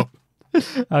set up.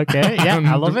 Okay, yeah,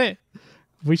 I love it.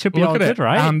 We should be all good,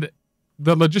 right? And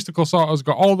the logistical sorter's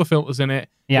got all the filters in it.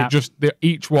 Yeah.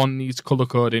 Each one needs color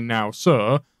coding now.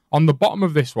 So on the bottom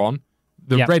of this one,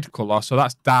 the red color, so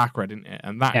that's dark red, isn't it?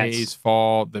 And that is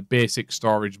for the basic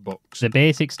storage books. The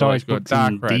basic storage books,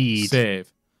 dark indeed. Red,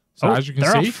 save. So as you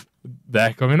can see,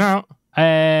 they're coming out. Look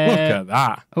at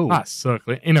that. That's so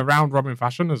clean. In a round robin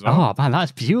fashion as well. Oh, man,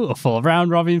 that's beautiful.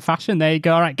 Round robin fashion. There you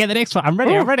go. All right, get the next one. I'm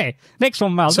ready. I'm ready. Next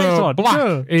one, Mal. So next one.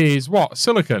 Black is what?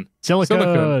 Silicon.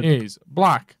 Silicon is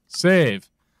black. Save.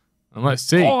 And let's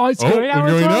see. Oh, it's going out.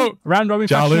 We're going out. Round robin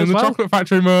Charlie fashion in as the well. chocolate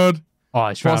factory mode. Oh,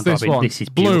 it's round robin. One? This is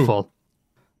beautiful.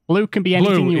 Blue can be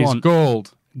anything you want.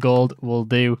 Gold. Gold will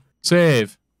do.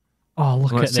 Save. Oh,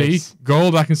 look at this. See.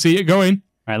 Gold, I can see it going.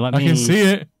 Right, I can see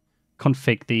it.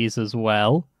 Config these as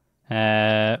well.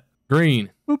 Green.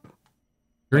 Whoop.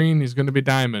 Green is going to be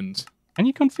diamonds. Can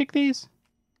you config these?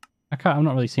 I'm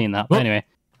not really seeing that. But anyway.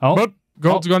 Oh,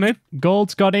 gold's gone in.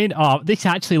 Gold's gone in. Oh, this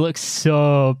actually looks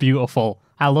so beautiful.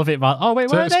 I love it, man. Oh, wait,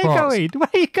 where are they going? Where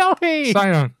are you going?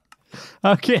 Cyan.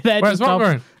 Okay, they're Where's what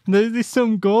going? There's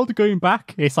some gold going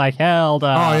back. It's like hell.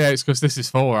 Oh, yeah, it's because this is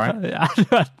full, right?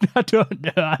 I don't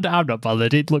know. I'm not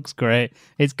bothered. It looks great.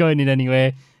 It's going in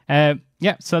anyway.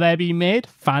 Yeah, so they're being made.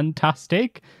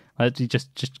 Fantastic. Let's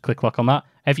just click lock on that.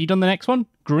 Have you done the next one?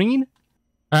 Green?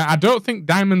 I don't think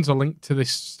diamonds are linked to this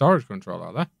storage control,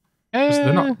 are they?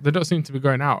 They don't seem to be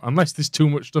going out unless there's too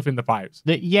much stuff in the pipes.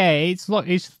 It's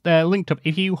linked up.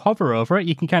 If you hover over it,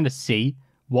 you can kind of see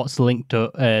what's linked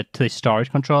to this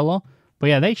storage controller. But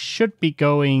yeah, they should be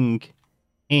going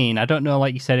in. I don't know,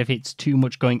 like you said, if it's too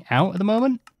much going out at the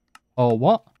moment or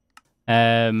what.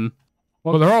 Well,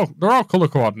 they're all color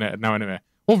coordinated now anyway.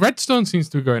 Well, redstone seems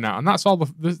to be going out, and that's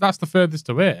the furthest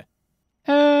away.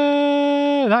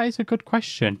 That is a good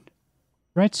question.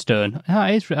 Redstone.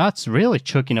 That's really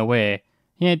chugging away.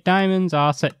 Yeah, diamonds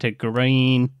are set to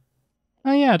green.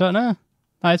 Oh yeah, I don't know.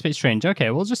 That is a bit strange.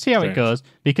 Okay, we'll just see how it goes,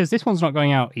 because this one's not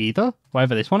going out either,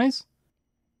 whatever this one is.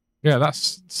 Yeah,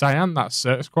 that's cyan, that's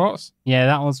Certus quartz. Yeah,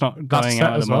 that one's not going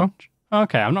out as well.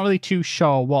 Okay, I'm not really too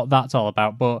sure what that's all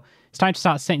about, but it's time to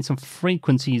start setting some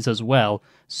frequencies as well.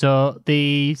 So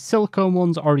the silicone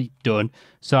one's already done.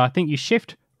 So I think you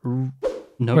shift...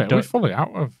 No, wait, we're fully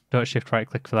out of... Don't shift right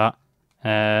click for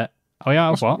that. Oh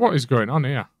yeah, what? What is going on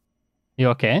here? You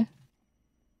okay?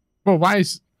 Well, why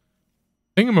is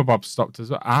Thingamabob stopped as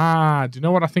well? Ah, do you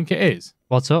know what I think it is?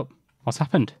 What's up? What's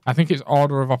happened? I think it's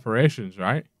order of operations,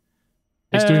 right?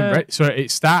 It's doing red, so it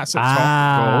starts at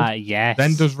top gold, yes.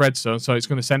 then does redstone, so it's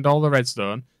going to send all the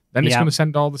redstone, then it's going to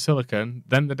send all the silicon,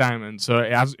 then the diamond, so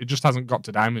it just hasn't got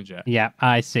to diamond yet. Yeah,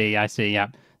 I see, yeah.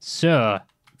 So,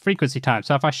 frequency time.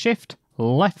 So if I shift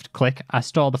left click, I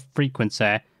store the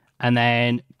frequency, and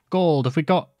then gold. Have we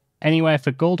got anywhere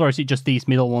for gold, or is it just these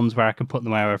middle ones where I can put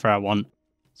them wherever I want?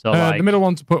 So the middle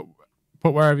one to put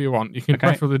wherever you want. You can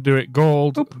preferably do it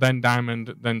gold, then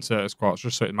diamond, then Certus quartz,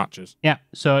 just so it matches. Yeah,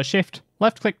 so shift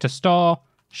left click to store,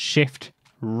 shift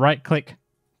right click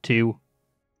to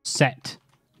set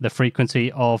the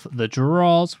frequency of the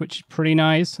drawers, which is pretty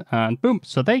nice. And boom,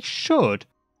 so they should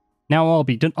now all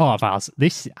be done. Oh, Vaz,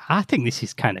 I think this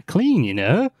is kind of clean, you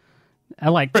know? I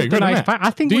like pretty good, nice. I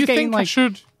think we're getting like... I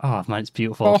should... Oh, man, it's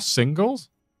beautiful. Force singles?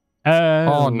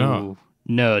 Oh, no.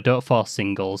 No, don't force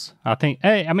singles. I think...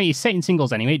 I mean, it's setting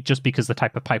singles anyway, just because the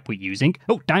type of pipe we're using.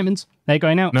 Oh, diamonds. They're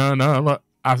going out. No, look.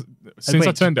 Since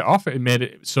I turned it off, it made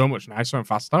it so much nicer and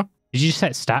faster. Did you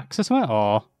set stacks or something,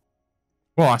 or...?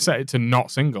 Well, I set it to not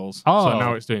singles, so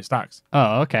now it's doing stacks.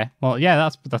 Oh, okay. Well, yeah,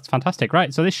 that's fantastic.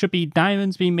 Right, so this should be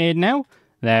diamonds being made now.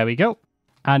 There we go.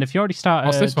 And if you already started...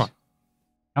 What's this one?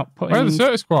 Outputting... Where are the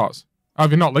Certus quartz? Oh,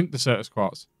 have you not linked the Certus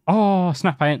quartz? Oh,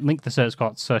 snap, I ain't linked the Certus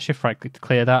quartz, so shift right click to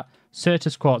clear that.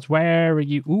 Certus quartz, where are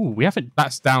you? Ooh, we haven't...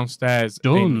 That's downstairs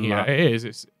in here. It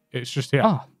is. It's just here.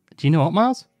 Oh, do you know what,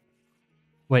 Miles?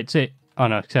 Wait, is it... Oh,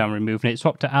 no, because I'm removing it.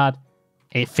 Swap to add.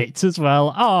 It fits as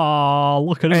well. Oh,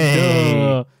 look at it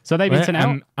go. So they've been sent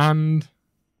out. And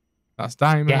that's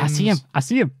diamonds. Yeah, I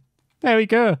see him. There we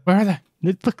go. Where are they?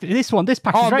 Look, this one, this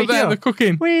package right here. They're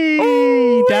cooking.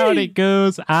 Whee! Down it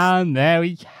goes, and there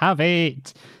we have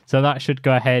it. So that should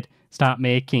go ahead, start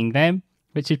making them,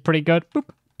 which is pretty good. Boop,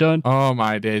 done. Oh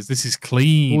my days, this is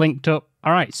clean. Linked up.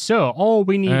 All right, so all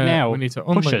we need now, we need to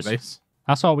unlink this.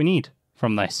 That's all we need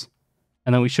from this.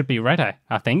 And then we should be ready,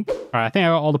 I think. All right, I think I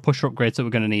got all the pusher upgrades that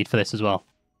we're going to need for this as well.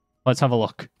 Let's have a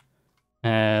look.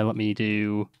 Let me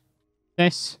do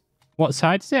this. What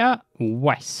side is it at?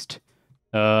 West.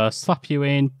 Slap you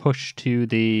in, push to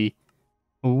the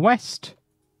west,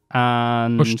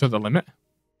 and... Push to the limit.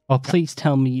 Oh, please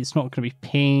tell me it's not going to be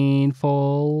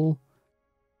painful.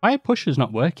 Why are pushers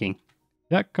not working? Is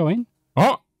that going?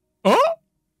 Oh,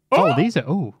 these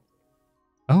are...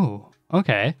 Oh,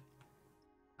 okay.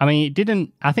 I mean, it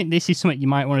didn't... I think this is something you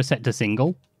might want to set to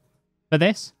single for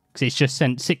this, because it's just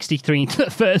sent 63 into the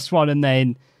first one and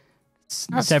then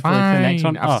separately to the next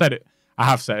one. I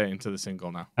have set it into the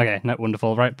single now. Okay, no,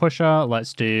 wonderful. Right, pusher.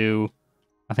 Let's do...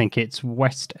 I think it's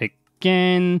west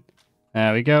again.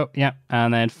 There we go. Yep.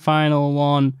 And then final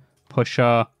one,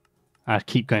 pusher. I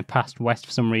keep going past west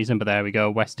for some reason, but there we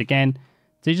go. West again.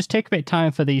 So you just take a bit of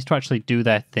time for these to actually do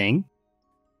their thing,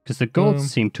 because the golds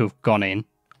seem to have gone in.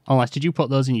 Unless, did you put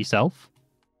those in yourself?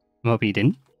 I hope you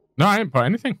didn't. No, I didn't put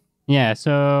anything. Yeah,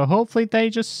 so hopefully they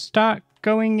just start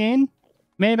going in.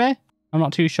 Maybe. I'm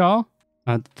not too sure.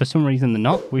 For some reason they're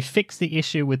not. We fixed the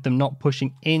issue with them not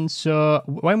pushing in. So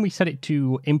when we set it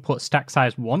to input stack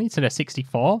size 1 instead of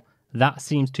 64, that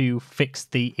seems to fix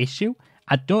the issue.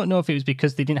 I don't know if it was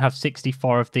because they didn't have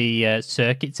 64 of the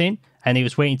circuits in, and he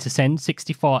was waiting to send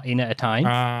 64 in at a time.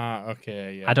 Ah,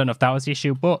 okay, yeah. I don't know if that was the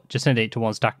issue, but just send it to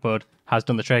one stack mode has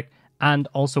done the trick. And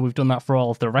also we've done that for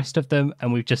all of the rest of them,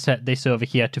 and we've just set this over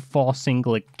here to 4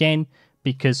 single again,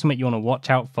 because something you want to watch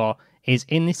out for is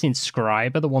in this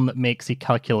inscriber, the one that makes the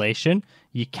calculation,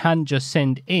 you can just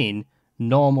send in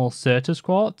normal Certus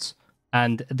quartz,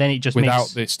 and then it just without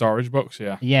makes... the storage box,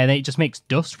 yeah. Yeah, then it just makes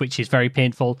dust, which is very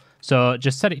painful. So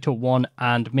just set it to 1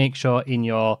 and make sure in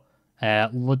your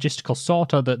logistical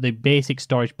sorter that the basic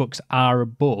storage books are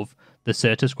above the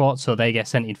Certus quartz, so they get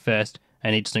sent in first,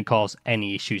 and it doesn't cause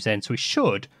any issues then. So we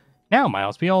should, now,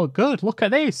 Miles, be all good. Look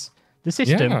at this. The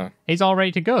system is all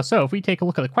ready to go. So if we take a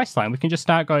look at the quest line, we can just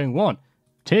start going 1,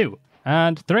 2,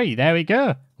 and 3. There we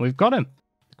go. We've got him.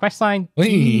 Quest line,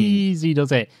 easy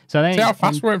does it. So then see how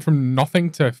fast we went from nothing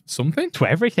to something? To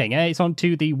everything. It's on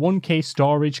to the 1K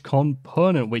storage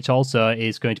component, which also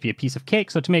is going to be a piece of cake.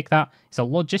 So to make that, it's a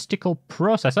logistical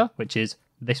processor, which is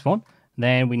this one.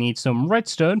 Then we need some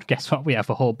redstone. Guess what? We have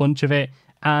a whole bunch of it.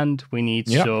 And we need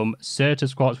some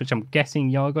Certus quartz, which I'm guessing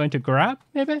you're going to grab,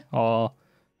 maybe? Or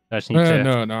I just need to...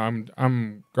 No.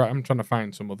 I'm trying to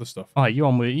find some other stuff. Oh, you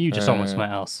just on with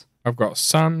something else. I've got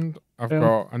sand.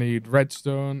 I need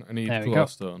redstone. I need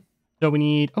glowstone. So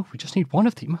we just need one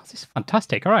of these. This is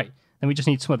fantastic. All right. Then we just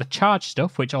need some of the charge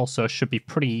stuff, which also should be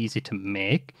pretty easy to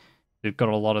make. We've got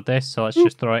a lot of this, so let's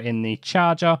just throw it in the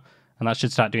charger, and that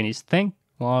should start doing its thing.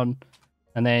 1.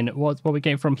 And then what we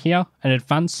getting from here? An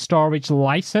advanced storage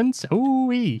license.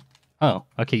 Ooh-wee. Oh,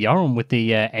 okay. You're on with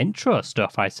the intro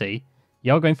stuff, I see.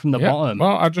 You're going from the bottom.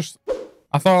 Well,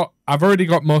 I thought I've already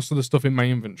got most of the stuff in my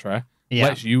inventory. Yeah.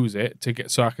 Let's use it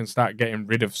so I can start getting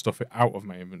rid of stuff out of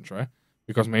my inventory,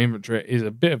 because my inventory is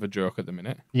a bit of a joke at the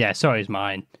minute. Yeah, so is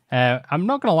mine. I'm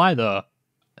not going to lie, though.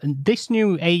 This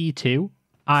new AE2,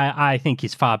 I think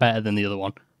is far better than the other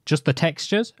one. Just the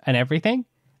textures and everything,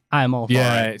 I'm all for it.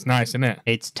 Yeah, it's nice, isn't it?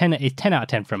 It's 10 out of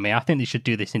 10 from me. I think they should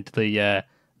do this into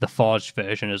the Forged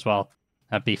version as well.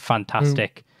 That'd be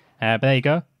fantastic. But there you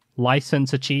go.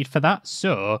 License achieved for that.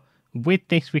 So with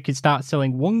this, we can start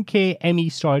selling 1K ME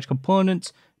storage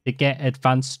components to get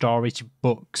advanced storage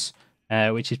books,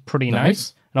 which is pretty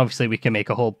nice. And obviously, we can make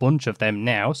a whole bunch of them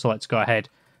now. So let's go ahead,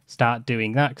 start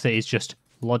doing that, because it is just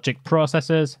logic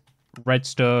processors,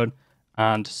 redstone,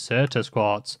 and Certus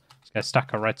quartz. Let's get a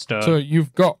stack of redstone. So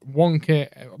you've got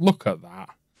 1K. Look at that.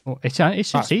 Oh, it's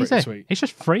just easy. It's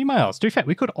just 3 miles. To be fair,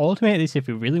 we could automate this if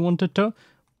we really wanted to.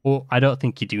 But I don't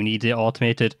think you do need it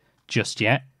automated just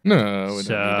yet. No, we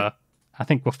don't need it. I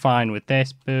think we're fine with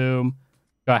this. Boom.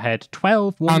 Go ahead.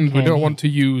 12, 1K. And we don't want to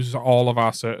use all of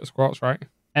our Certus quartz, right?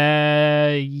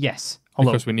 Yes.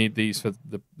 Because we need these for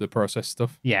the process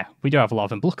stuff. Yeah, we do have a lot of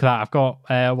them. But look at that. I've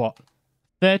got,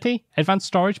 30 advanced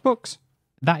storage books.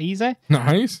 That easy.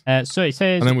 Nice. So it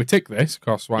says... And then we tick this,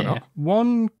 because why not?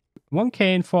 1K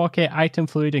and 4K item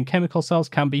fluid and chemical cells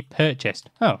can be purchased.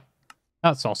 Oh.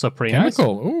 That's also pretty nice.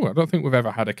 Chemical. Oh, I don't think we've ever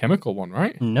had a chemical one,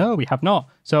 right? No, we have not.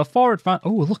 So 4 advanced...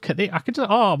 Oh, look at it. I could just...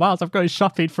 Oh, Miles, I've got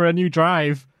shopping for a new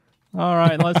drive. All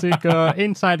right, let's go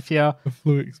inside of here.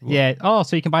 Yeah. Oh,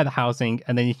 so you can buy the housing,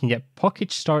 and then you can get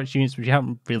pocket storage units, which you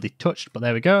haven't really touched, but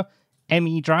there we go.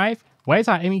 ME drive. Where's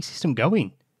our ME system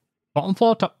going? Bottom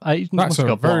floor, top... That's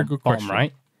a very good question. Bottom,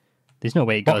 right? There's no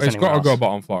way it goes anywhere anywhere else. It's got to else. go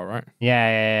bottom floor, right?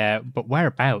 Yeah. But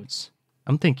whereabouts?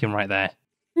 I'm thinking right there.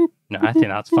 No, I think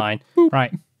that's fine.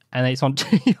 Right. And it's on...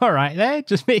 You're right there,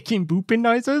 just making booping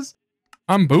noises.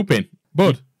 I'm booping.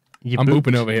 Bud, I'm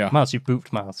booping over here. Miles, you've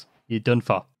booped, Miles. You're done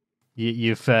for.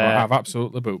 You've... I've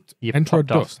absolutely booped. Enter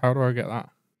dust. How do I get that?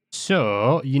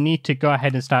 So, you need to go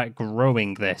ahead and start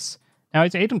growing this. Now,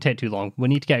 it doesn't take too long. We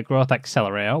need to get a growth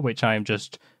accelerator, which I'm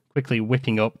just quickly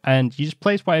whipping up. And you just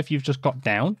place whatever you've just got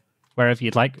down, wherever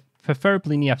you'd like.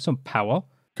 Preferably near some power.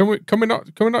 Can we not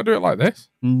do it like this?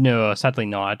 No, sadly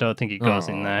not. I don't think it goes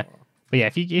in there. But yeah,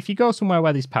 if you go somewhere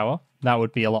where there's power, that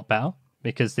would be a lot better,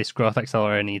 because this growth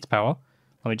accelerator needs power.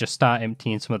 Let me just start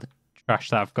emptying some of the trash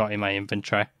that I've got in my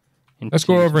inventory. Let's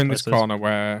go over in this corner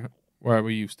where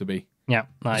we used to be. Yeah,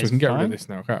 so we can get rid of this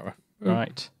now, can't we?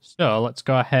 Right. So let's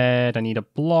go ahead. I need a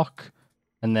block,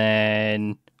 and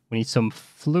then we need some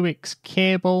Fluix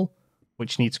cable,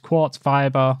 which needs quartz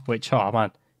fiber, which, oh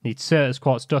man, needs Certus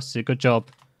quartz dust. Good job.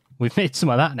 We've made some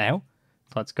of that now.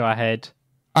 So let's go ahead.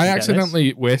 I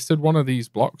accidentally wasted one of these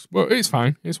blocks, but it's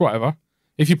fine. It's whatever.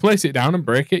 If you place it down and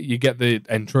break it, you get the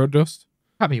intro dust.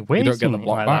 Can't be wasting you don't get the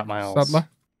block like back, that, Miles. sadly.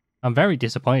 I'm very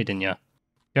disappointed in you. Do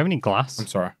you have any glass? I'm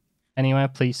sorry. Anywhere,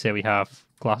 please say we have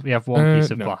glass. We have one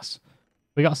piece of glass.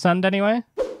 We got sand anyway?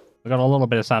 We got a little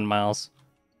bit of sand, Miles.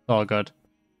 It's all good.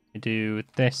 We do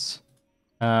this.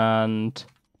 And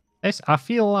this, I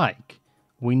feel like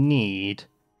we need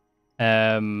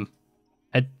another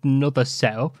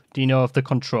setup. Do you know of the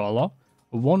controller?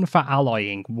 One for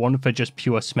alloying, one for just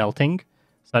pure smelting.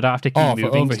 So I don't have to keep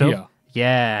moving stuff. Here.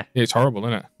 Yeah. It's horrible,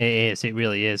 isn't it? It is. It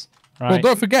really is. Right. Well,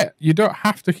 don't forget, you don't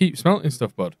have to keep smelting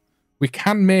stuff, bud. We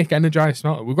can make energized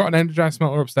smelter. We've got an energized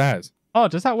smelter upstairs. Oh,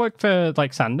 does that work for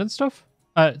like sand and stuff?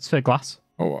 It's for glass.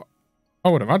 Oh, I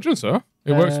would imagine so.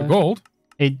 It works for gold.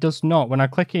 It does not. When I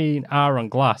click in R on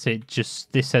glass, this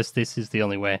says this is the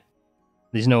only way.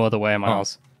 There's no other way,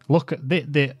 Miles. Oh. Look,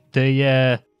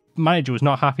 the manager was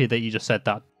not happy that you just said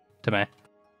that to me.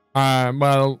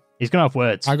 Well, he's gonna have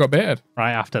words. I got baited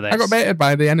right after this. I got baited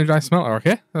by the energized smelter.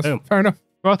 Okay, that's fair enough.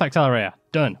 Growth accelerator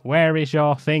done. Where is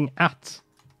your thing at?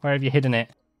 Where have you hidden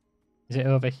it? Is it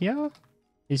over here?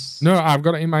 No, I've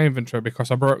got it in my inventory because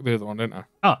I broke the other one, didn't I?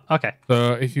 Oh, okay.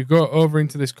 So if you go over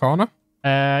into this corner,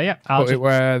 yeah, put it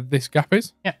where this gap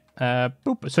is. Yeah.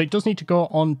 Boop. So it does need to go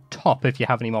on top if you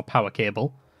have any more power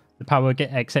cable. The power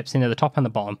accepts into the top and the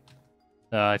bottom.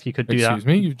 If you could do that. Excuse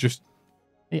me, you just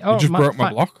broke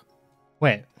my block.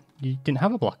 Wait, you didn't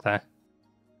have a block there.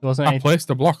 I placed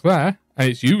a block there and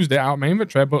it's used it out of my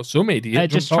inventory, but some idiot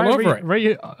jumped all over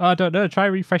it. I don't know. Try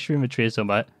refresh your inventory or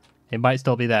something. It might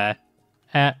still be there.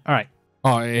 All right.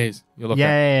 Oh, it is. You look.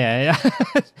 Yeah.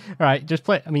 All right, just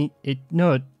play. I mean,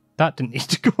 that didn't need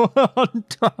to go on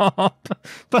top,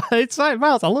 but it's like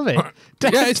Miles. I love it.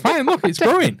 Yeah, it's fine. Look, it's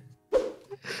growing.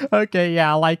 Okay,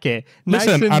 yeah, I like it.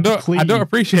 Listen, nice I don't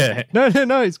appreciate it.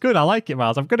 No, it's good. I like it,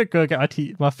 Miles. I'm gonna go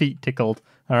get my feet tickled.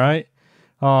 All right.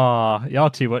 Oh, you're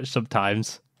too much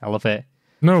sometimes. I love it.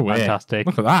 No way. Fantastic.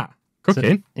 Look at that.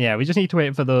 Cooking. So, yeah, we just need to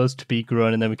wait for those to be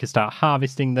grown, and then we can start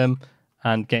harvesting them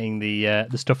and getting the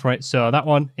stuff right. So that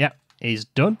one, yeah, is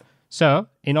done. So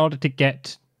in order to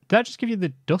get, did that just give you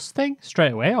the dust thing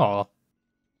straight away, or?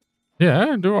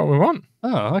 Yeah, do what we want.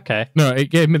 Oh, okay. No,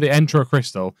 it gave me the intro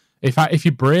crystal. If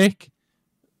you break,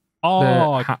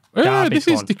 this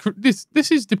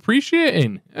is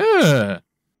depreciating. You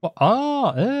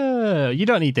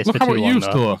don't need this look for too long. Look how it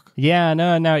used to look. Yeah,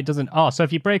 no, it doesn't. Oh, so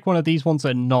if you break one of these ones that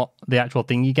are not the actual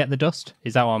thing, you get the dust?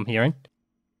 Is that what I'm hearing?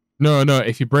 No,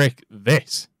 if you break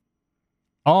this.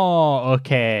 Oh,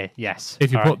 okay, yes.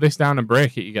 If you put this down and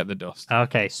break it, you get the dust.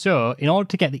 Okay, so in order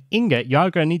to get the ingot, you are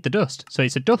going to need the dust. So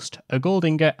it's a dust, a gold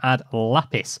ingot, and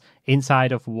lapis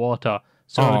inside of water.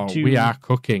 So we are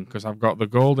cooking because I've got the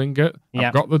gold ingot,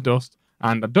 I've got the dust,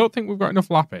 and I don't think we've got enough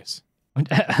lapis.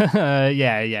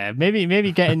 yeah.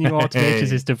 Maybe get a new automation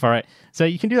system for it. So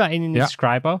you can do that in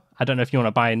Scriber. I don't know if you want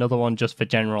to buy another one just for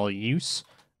general use,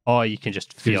 or you can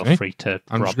just feel free to.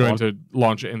 I'm just going to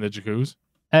launch it in the jacuzzi.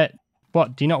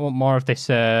 What? Do you not want more of this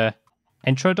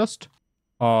intro dust,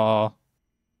 or are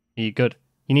you good?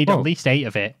 You need at least 8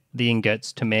 of it, the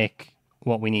ingots, to make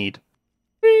what we need.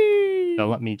 Whee! So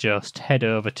let me just head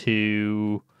over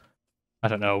to. I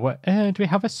don't know what. Do we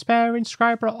have a spare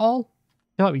inscriber at all?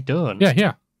 I feel like we don't.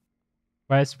 Yeah.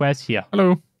 Where's here?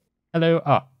 Hello.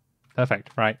 Oh, perfect.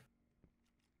 Right.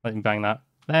 Let me bang that.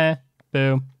 There.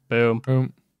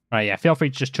 Boom. Right, yeah. Feel free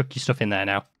to just chuck your stuff in there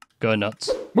now. Go nuts.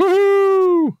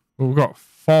 Woohoo! Well, we've got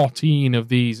 14 of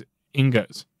these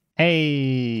ingots.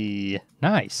 Hey,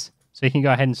 nice. So you can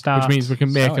go ahead and start. Which means we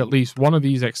can make at least one of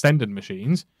these extended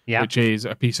machines, which is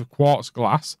a piece of quartz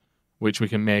glass, which we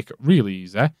can make really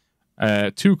easy.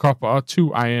 2 copper,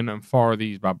 2 iron, and 4 of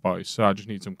these bad boys. So I just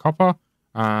need some copper,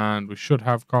 and we should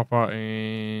have copper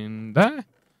in there.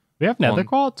 We have nether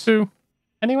quartz. 2.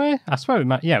 Anyway, I swear we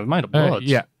might. Yeah, we might have loads.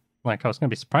 Yeah. Like, I was going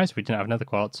to be surprised if we didn't have nether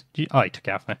quartz. Oh, you took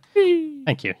it off me.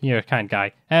 Thank you. You're a kind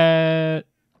guy. I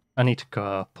need to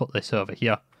go put this over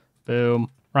here. Boom.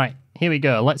 Right, here we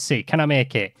go. Let's see. Can I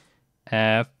make it?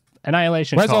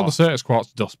 Annihilation Where's core. all the Certus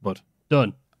quartz dust, bud?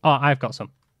 Done. Oh, I've got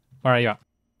some. Where are you at?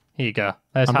 Here you go.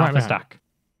 There's half a stack.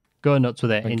 Go nuts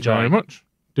with it. Thank Enjoy. you very much.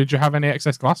 Did you have any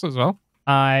excess glass as well?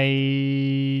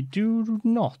 I do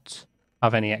not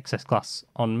have any excess glass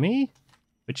on me,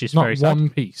 which is very sad. Not one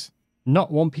piece.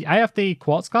 Not one piece. I have the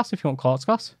quartz glass if you want quartz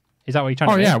glass. Is that what you're trying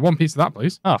to do? Oh, yeah. 1 piece of that,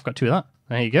 please. Oh, I've got 2 of that.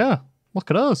 There you go.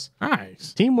 Look at us.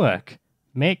 Nice. Teamwork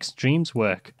makes dreams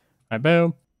work. Right,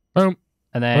 boom. Boom.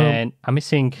 And then I'm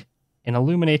missing an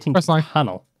illuminating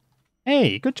panel.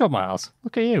 Hey, good job, Miles.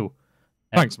 Look at you.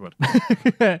 Thanks, bud.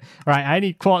 Right, I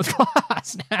need quartz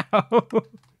glass now.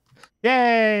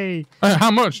 Yay! How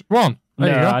much? 1. There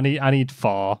you go. I need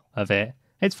 4 of it.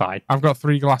 It's fine. I've got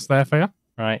 3 glass there for you.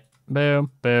 Right.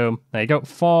 Boom. There you go.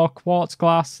 4 quartz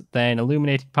glass, then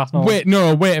illuminating panel. Wait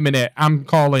a minute. I'm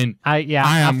calling. I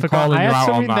am calling you out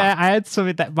on that. I had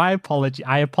something there. My apology.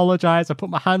 I apologize. I put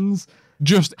my hands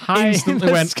just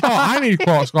instantly went, I need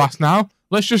quartz glass now.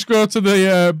 let's just go to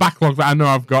the backlog that I know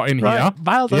I've got in here.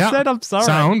 Miles, I said I'm sorry.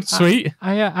 Sound sweet.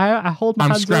 I hold my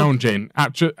hands up. I'm scrounging,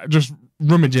 just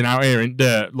rummaging out here in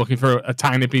dirt, looking for a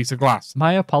tiny piece of glass.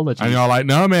 My apologies. And you're like,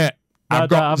 no, mate, I've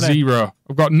got zero.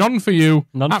 I've got none for you.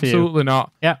 None Absolutely for you.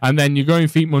 not. Yeah. And then you go in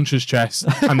Feet Muncher's chest,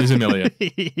 and there's a million.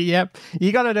 Yep.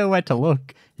 You got to know where to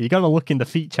look. You got to look in the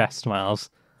feet chest, Miles.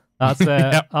 That's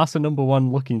that's the number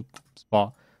one looking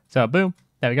spot. So boom,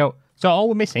 there we go. So all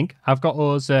we're missing, I've got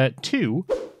those 2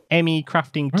 ME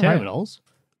crafting terminals.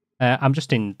 I'm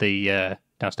just in the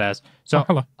downstairs. So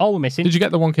all we're missing. Did you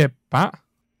get the 1K part?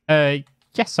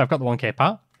 Yes, I've got the 1K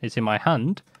part. It's in my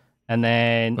hand. And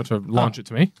then... Got to launch it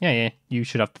to me. Yeah. You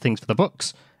should have the things for the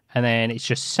books. And then it's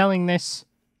just selling this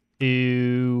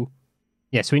to...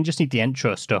 Yeah, so we just need the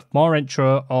intro stuff. More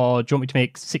intro, or do you want me to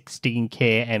make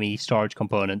 16K ME storage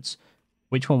components?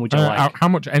 Which one would you like? How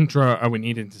much intro are we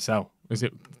needing to sell? Is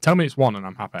it? Tell me it's 1 and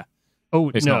I'm happy. Oh,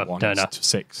 it's no, not 1, no. It's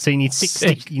 6. So you need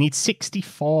 60. You need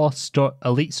 64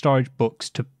 elite storage books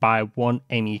to buy 1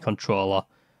 ME controller.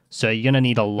 So you're gonna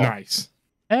need a lot. Nice.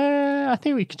 I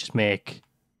think we could just make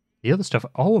the other stuff.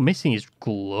 All we're missing is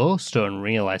glowstone,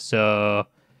 really. So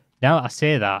now that I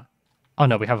say that, oh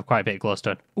no, we have quite a bit of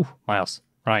glowstone. Ooh, Miles.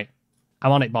 Right,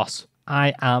 I'm on it, boss.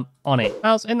 I am on it.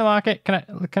 Miles, in the market.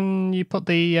 Can you put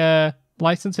the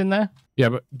license in there? Yeah,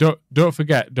 but don't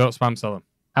forget, don't spam sell them.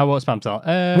 I won't spam sell.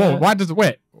 Whoa, why does it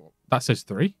wait? That says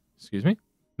 3. Excuse me.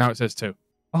 Now it says 2.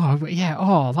 Oh yeah.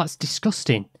 Oh, that's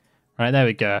disgusting. Right, there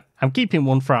we go. I'm keeping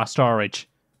 1 for our storage.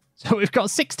 So we've got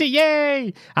 60.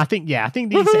 Yay! I think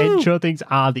these intro things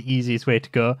are the easiest way to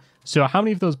go. So how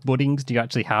many of those buddings do you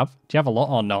actually have? Do you have a lot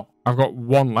or not? I've got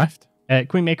 1 left. Can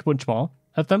we make a bunch more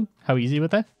of them? How easy were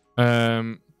they?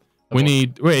 We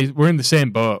need... Wait, we're in the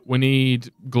same boat. We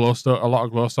need glowstone, a lot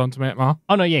of glowstone to make more.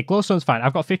 Oh, no, yeah, glowstone's fine.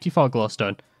 I've got 54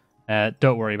 glowstone.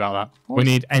 Don't worry about that. We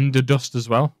need ender dust as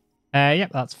well.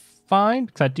 Yep, that's fine,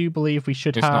 because I do believe we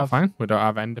should have... It's not fine. We don't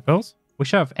have ender pills. We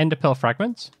should have ender pill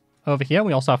fragments over here.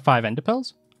 We also have 5 ender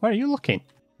pills. Where are you looking?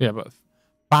 Yeah, but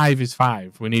 5 is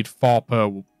 5. We need 4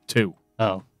 per 2.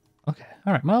 Oh, okay.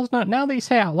 All right, Miles, now that you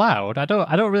say it out loud, I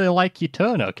don't really like your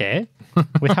tone, okay?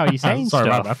 With how you're saying Sorry,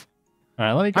 stuff. my bad. All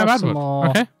right, let me grab some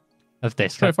more of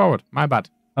this. Straightforward. My bad.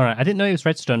 All right, I didn't know it was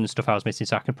redstone and stuff I was missing,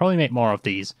 so I could probably make more of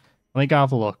these. Let me go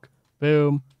have a look.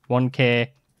 Boom, 1K.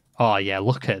 Oh, yeah,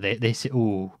 look at this.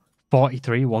 Ooh,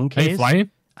 43 1Ks. Are you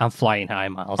flying? I'm flying high,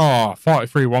 Miles. Oh,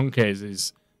 43 1Ks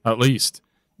is at least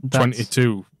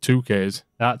 22 2Ks.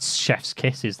 That's chef's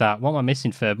kiss, is that? What am I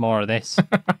missing for more of this?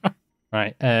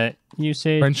 Right,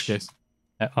 usage. French kiss.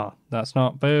 Oh, that's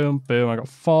not. Boom, boom. I got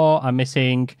 4. I'm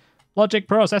missing logic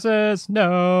processors.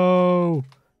 No.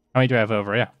 How many do I have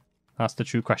over here? That's the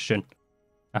true question.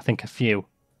 I think a few.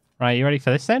 Right, you ready for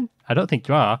this then? I don't think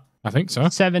you are. I think so.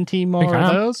 17 more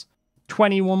of those.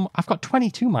 21. I've got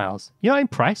 22 miles. You're not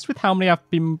impressed with how many I've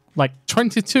been like...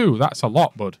 22? That's a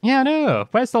lot, bud. Yeah, I know.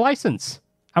 Where's the license?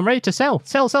 I'm ready to sell.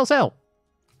 Sell.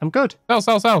 I'm good.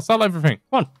 Sell everything.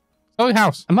 Come on. Sell your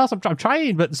house. I'm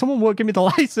trying, but someone won't give me the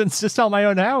license to sell my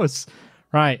own house.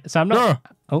 Right, so I'm not...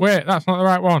 No. Oh. Wait, that's not the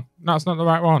right one. That's not the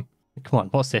right one. Come on,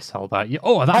 what's this all about?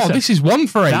 This is 1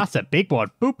 for 8. That's a big one.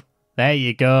 Boop. There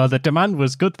you go. The demand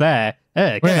was good there.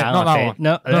 Wait, not that one.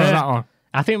 No, that one.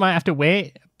 I think we might have to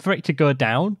wait for it to go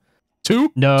down.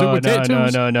 2? No.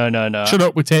 Shut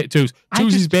up, we take 2s.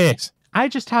 2s is base. I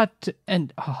just had to...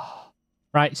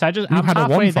 Right, so I'm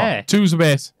halfway there. 2's a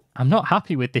base. I'm not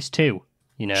happy with this 2,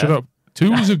 you know. Shut up.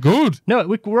 2s are good. No,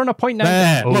 we're on a point now.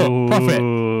 There, look,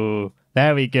 profit.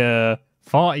 There we go.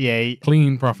 48.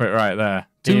 Clean profit right there.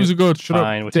 2s are good. Shut up.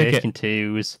 Fine, we're taking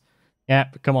 2s.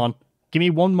 Yep, come on. Give me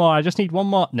 1 more. I just need 1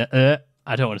 more. No,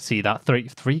 I don't want to see that. 3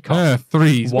 costs.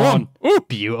 3s. 1.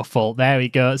 Beautiful. There we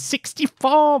go.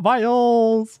 64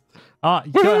 miles.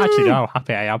 You don't actually know how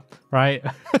happy I am. Right?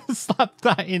 Slap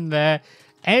that in there.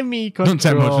 ME controller. Don't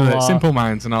take much of it. Simple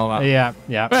minds and all that.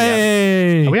 Yeah.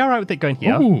 Hey! Are we all right with it going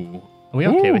here? Ooh. Are we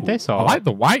okay with this? Or? I like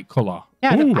the white colour.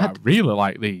 Yeah, I really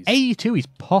like these. AE2 is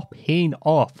popping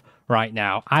off right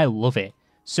now. I love it.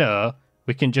 So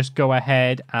we can just go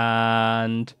ahead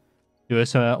and do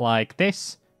something like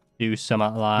this. Do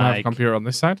something like... Can I have a computer on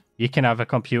this side? You can have a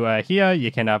computer here.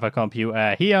 You can have a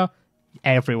computer here.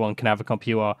 Everyone can have a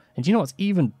computer. And do you know what's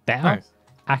even better? Nice.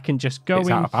 I can just go it's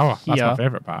in out of power. here. That's my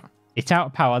favourite part. It's out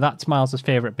of power. That's Miles'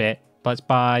 favourite bit. Let's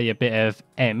buy a bit of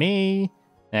ME.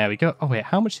 There we go. Oh, wait.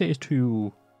 How much it is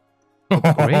to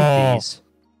upgrade these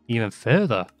even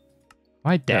further?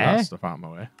 I dare. Get that stuff out of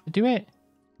my way. Do it.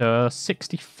 So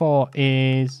 64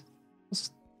 is...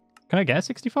 Can I get a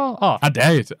 64? Oh. I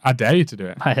dare you to do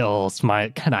it. Miles,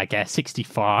 can I get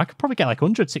 64? I could probably get like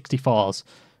 100 64s.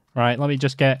 Right, let me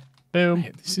just get Boom.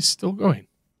 Mate, this is still going.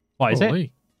 What is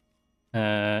Holy.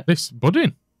 it? This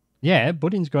budding. Yeah,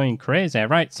 budding's going crazy.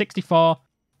 Right, 64.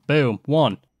 Boom.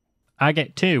 1. I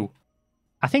get 2.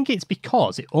 I think it's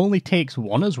because it only takes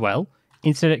 1 as well.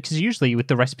 Instead of, because usually with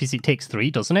the recipes it takes 3,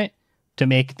 doesn't it? To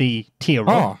make the tier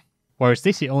up. Whereas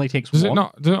this, it only takes 1.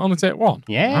 Does it only take 1?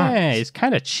 Yeah, nice. It's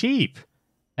kind of cheap.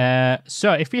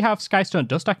 So if we have Skystone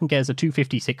Dust, I can get us a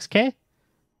 256k.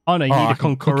 Oh no, you need a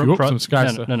concurrent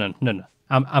No.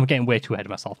 I'm getting way too ahead of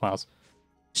myself, Miles.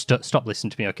 Stop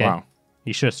listening to me, okay? Wow.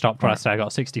 You should have stopped when I got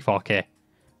 64k.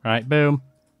 Right, boom.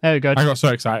 There we go. I got so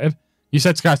excited. You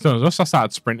said Skystone Dust, I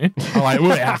started sprinting. I'm like,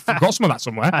 wait, I've got some of that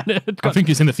somewhere. I think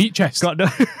it's in the feat chest. Got no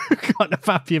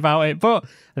happy about it. But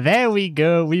there we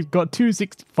go. We've got 2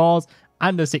 64s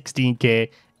and a 16k.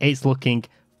 It's looking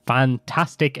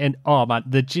fantastic. And oh man,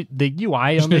 the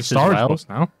UI on this as well. Bus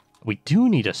now. We do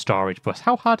need a storage bus.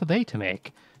 How hard are they to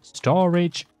make?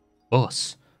 Storage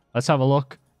bus. Let's have a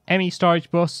look. ME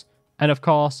storage bus. And of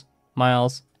course,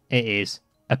 Miles, it is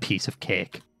a piece of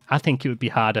cake. I think it would be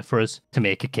harder for us to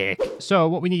make a cake. So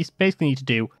what we basically need to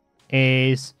do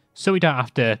is, so we don't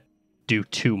have to do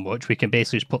too much, we can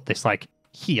basically just put this like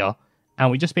here,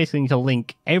 and we just basically need to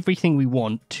link everything we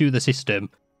want to the system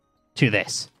to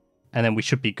this. And then we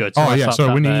should be good. So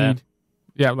so we need...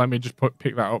 Yeah, let me just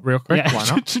pick that up real quick. Yeah, why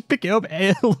not? Just pick it up,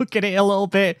 look at it a little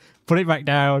bit, put it back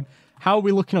down. How are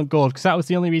we looking on gold? Because that was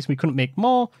the only reason we couldn't make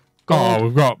more gold. Oh,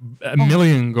 we've got a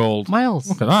million gold. Miles,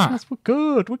 look at that. Miles, we're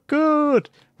good. We're good.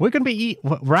 We're going to be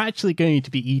we're actually going to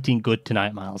be eating good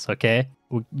tonight, Miles, okay?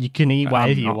 You can eat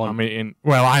whatever you want. I'm eating...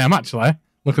 Well, I am actually.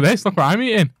 Look at this. Look what I'm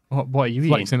eating. What are you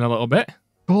Flexing eating? a little bit.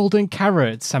 Golden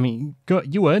carrots. I mean, go,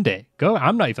 you earned it. Go.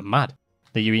 I'm not even mad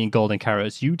that you're eating golden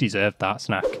carrots. You deserve that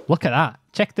snack. Look at that.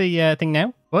 Check the thing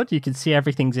now. Bud, you can see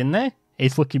everything's in there.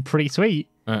 It's looking pretty sweet.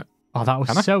 Oh, that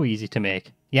was so easy to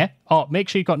make. Yeah? Oh, make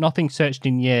sure you've got nothing searched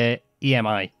in your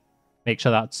EMI. Make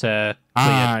sure that's cleared.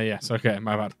 Yes. Okay,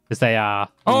 my bad. Because they are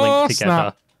linked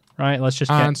together. Snap. Right, let's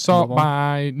just and sort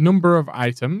by number of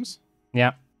items.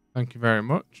 Yeah. Thank you very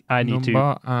much. I need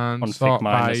to and sort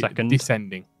mine by a second.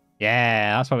 descending.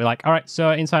 Yeah, that's what we like. All right,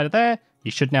 so inside of there,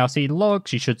 you should now see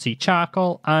logs, you should see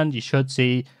charcoal, and you should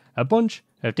see a bunch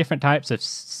of different types of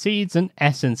seeds and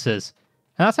essences.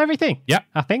 And that's everything. Yep.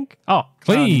 I think. Oh,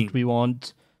 clean. We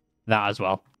want that as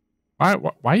well. Why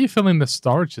are you filling the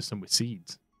storage system with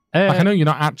seeds? I know you're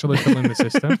not actually filling the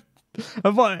system.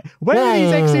 Where are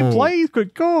these exit plays?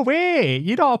 Go away.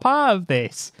 You're not a part of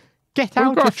this. Get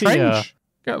out of here.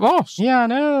 Get lost. Yeah, I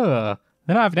know.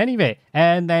 They're not having any of it.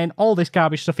 And then all this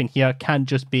garbage stuff in here can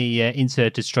just be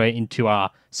inserted straight into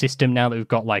our system now that we've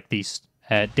got like these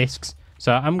discs.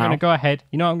 So I'm going to go ahead.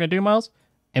 You know what I'm going to do, Miles?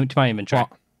 Empty my inventory.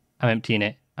 What? I'm emptying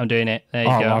it. I'm doing it. There you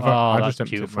go. That's just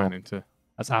beautiful.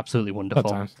 That's absolutely wonderful.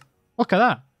 Times. Look at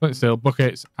that. Flint steel,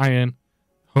 buckets, iron,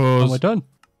 hose. And we're done.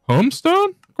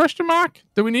 Homestone? Question mark?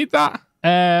 Do we need that?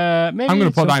 Maybe I'm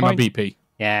going to put that in my BP.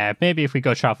 Yeah, maybe if we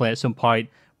go traveling at some point.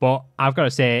 But I've got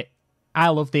to say, I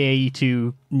love the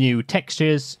AE2 new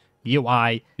textures,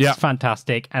 UI. Yeah. It's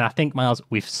fantastic. And I think, Miles,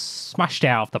 we've smashed it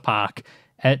out of the park.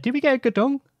 Did we get a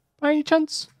Gudung by any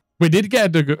chance? We did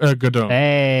get a Gudung.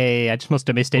 Hey, I just must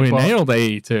have missed it. We nailed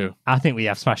AE2. I think we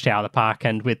have smashed it out of the park.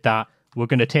 And with that, we're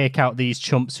going to take out these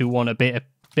chumps who want a bit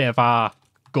of our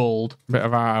gold. Bit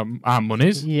of our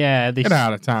monies. Yeah. Get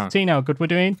out of town. See how good we're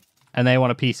doing? And they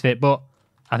want a piece of it. But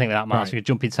I think with that, Miles, we can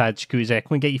jump inside the jacuzzi.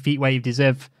 Come and get your feet where you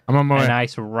deserve. I'm on my way. A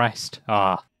nice rest.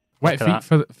 Wet feet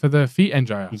for the feet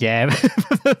enjoyer. Yeah,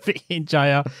 for the feet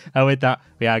enjoyer. And with that,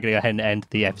 we are going to go ahead and end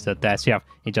the episode there. So if you have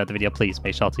enjoyed the video, please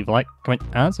make sure to leave a like, comment,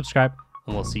 and subscribe.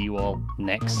 And we'll see you all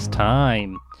next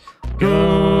time.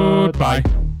 Goodbye.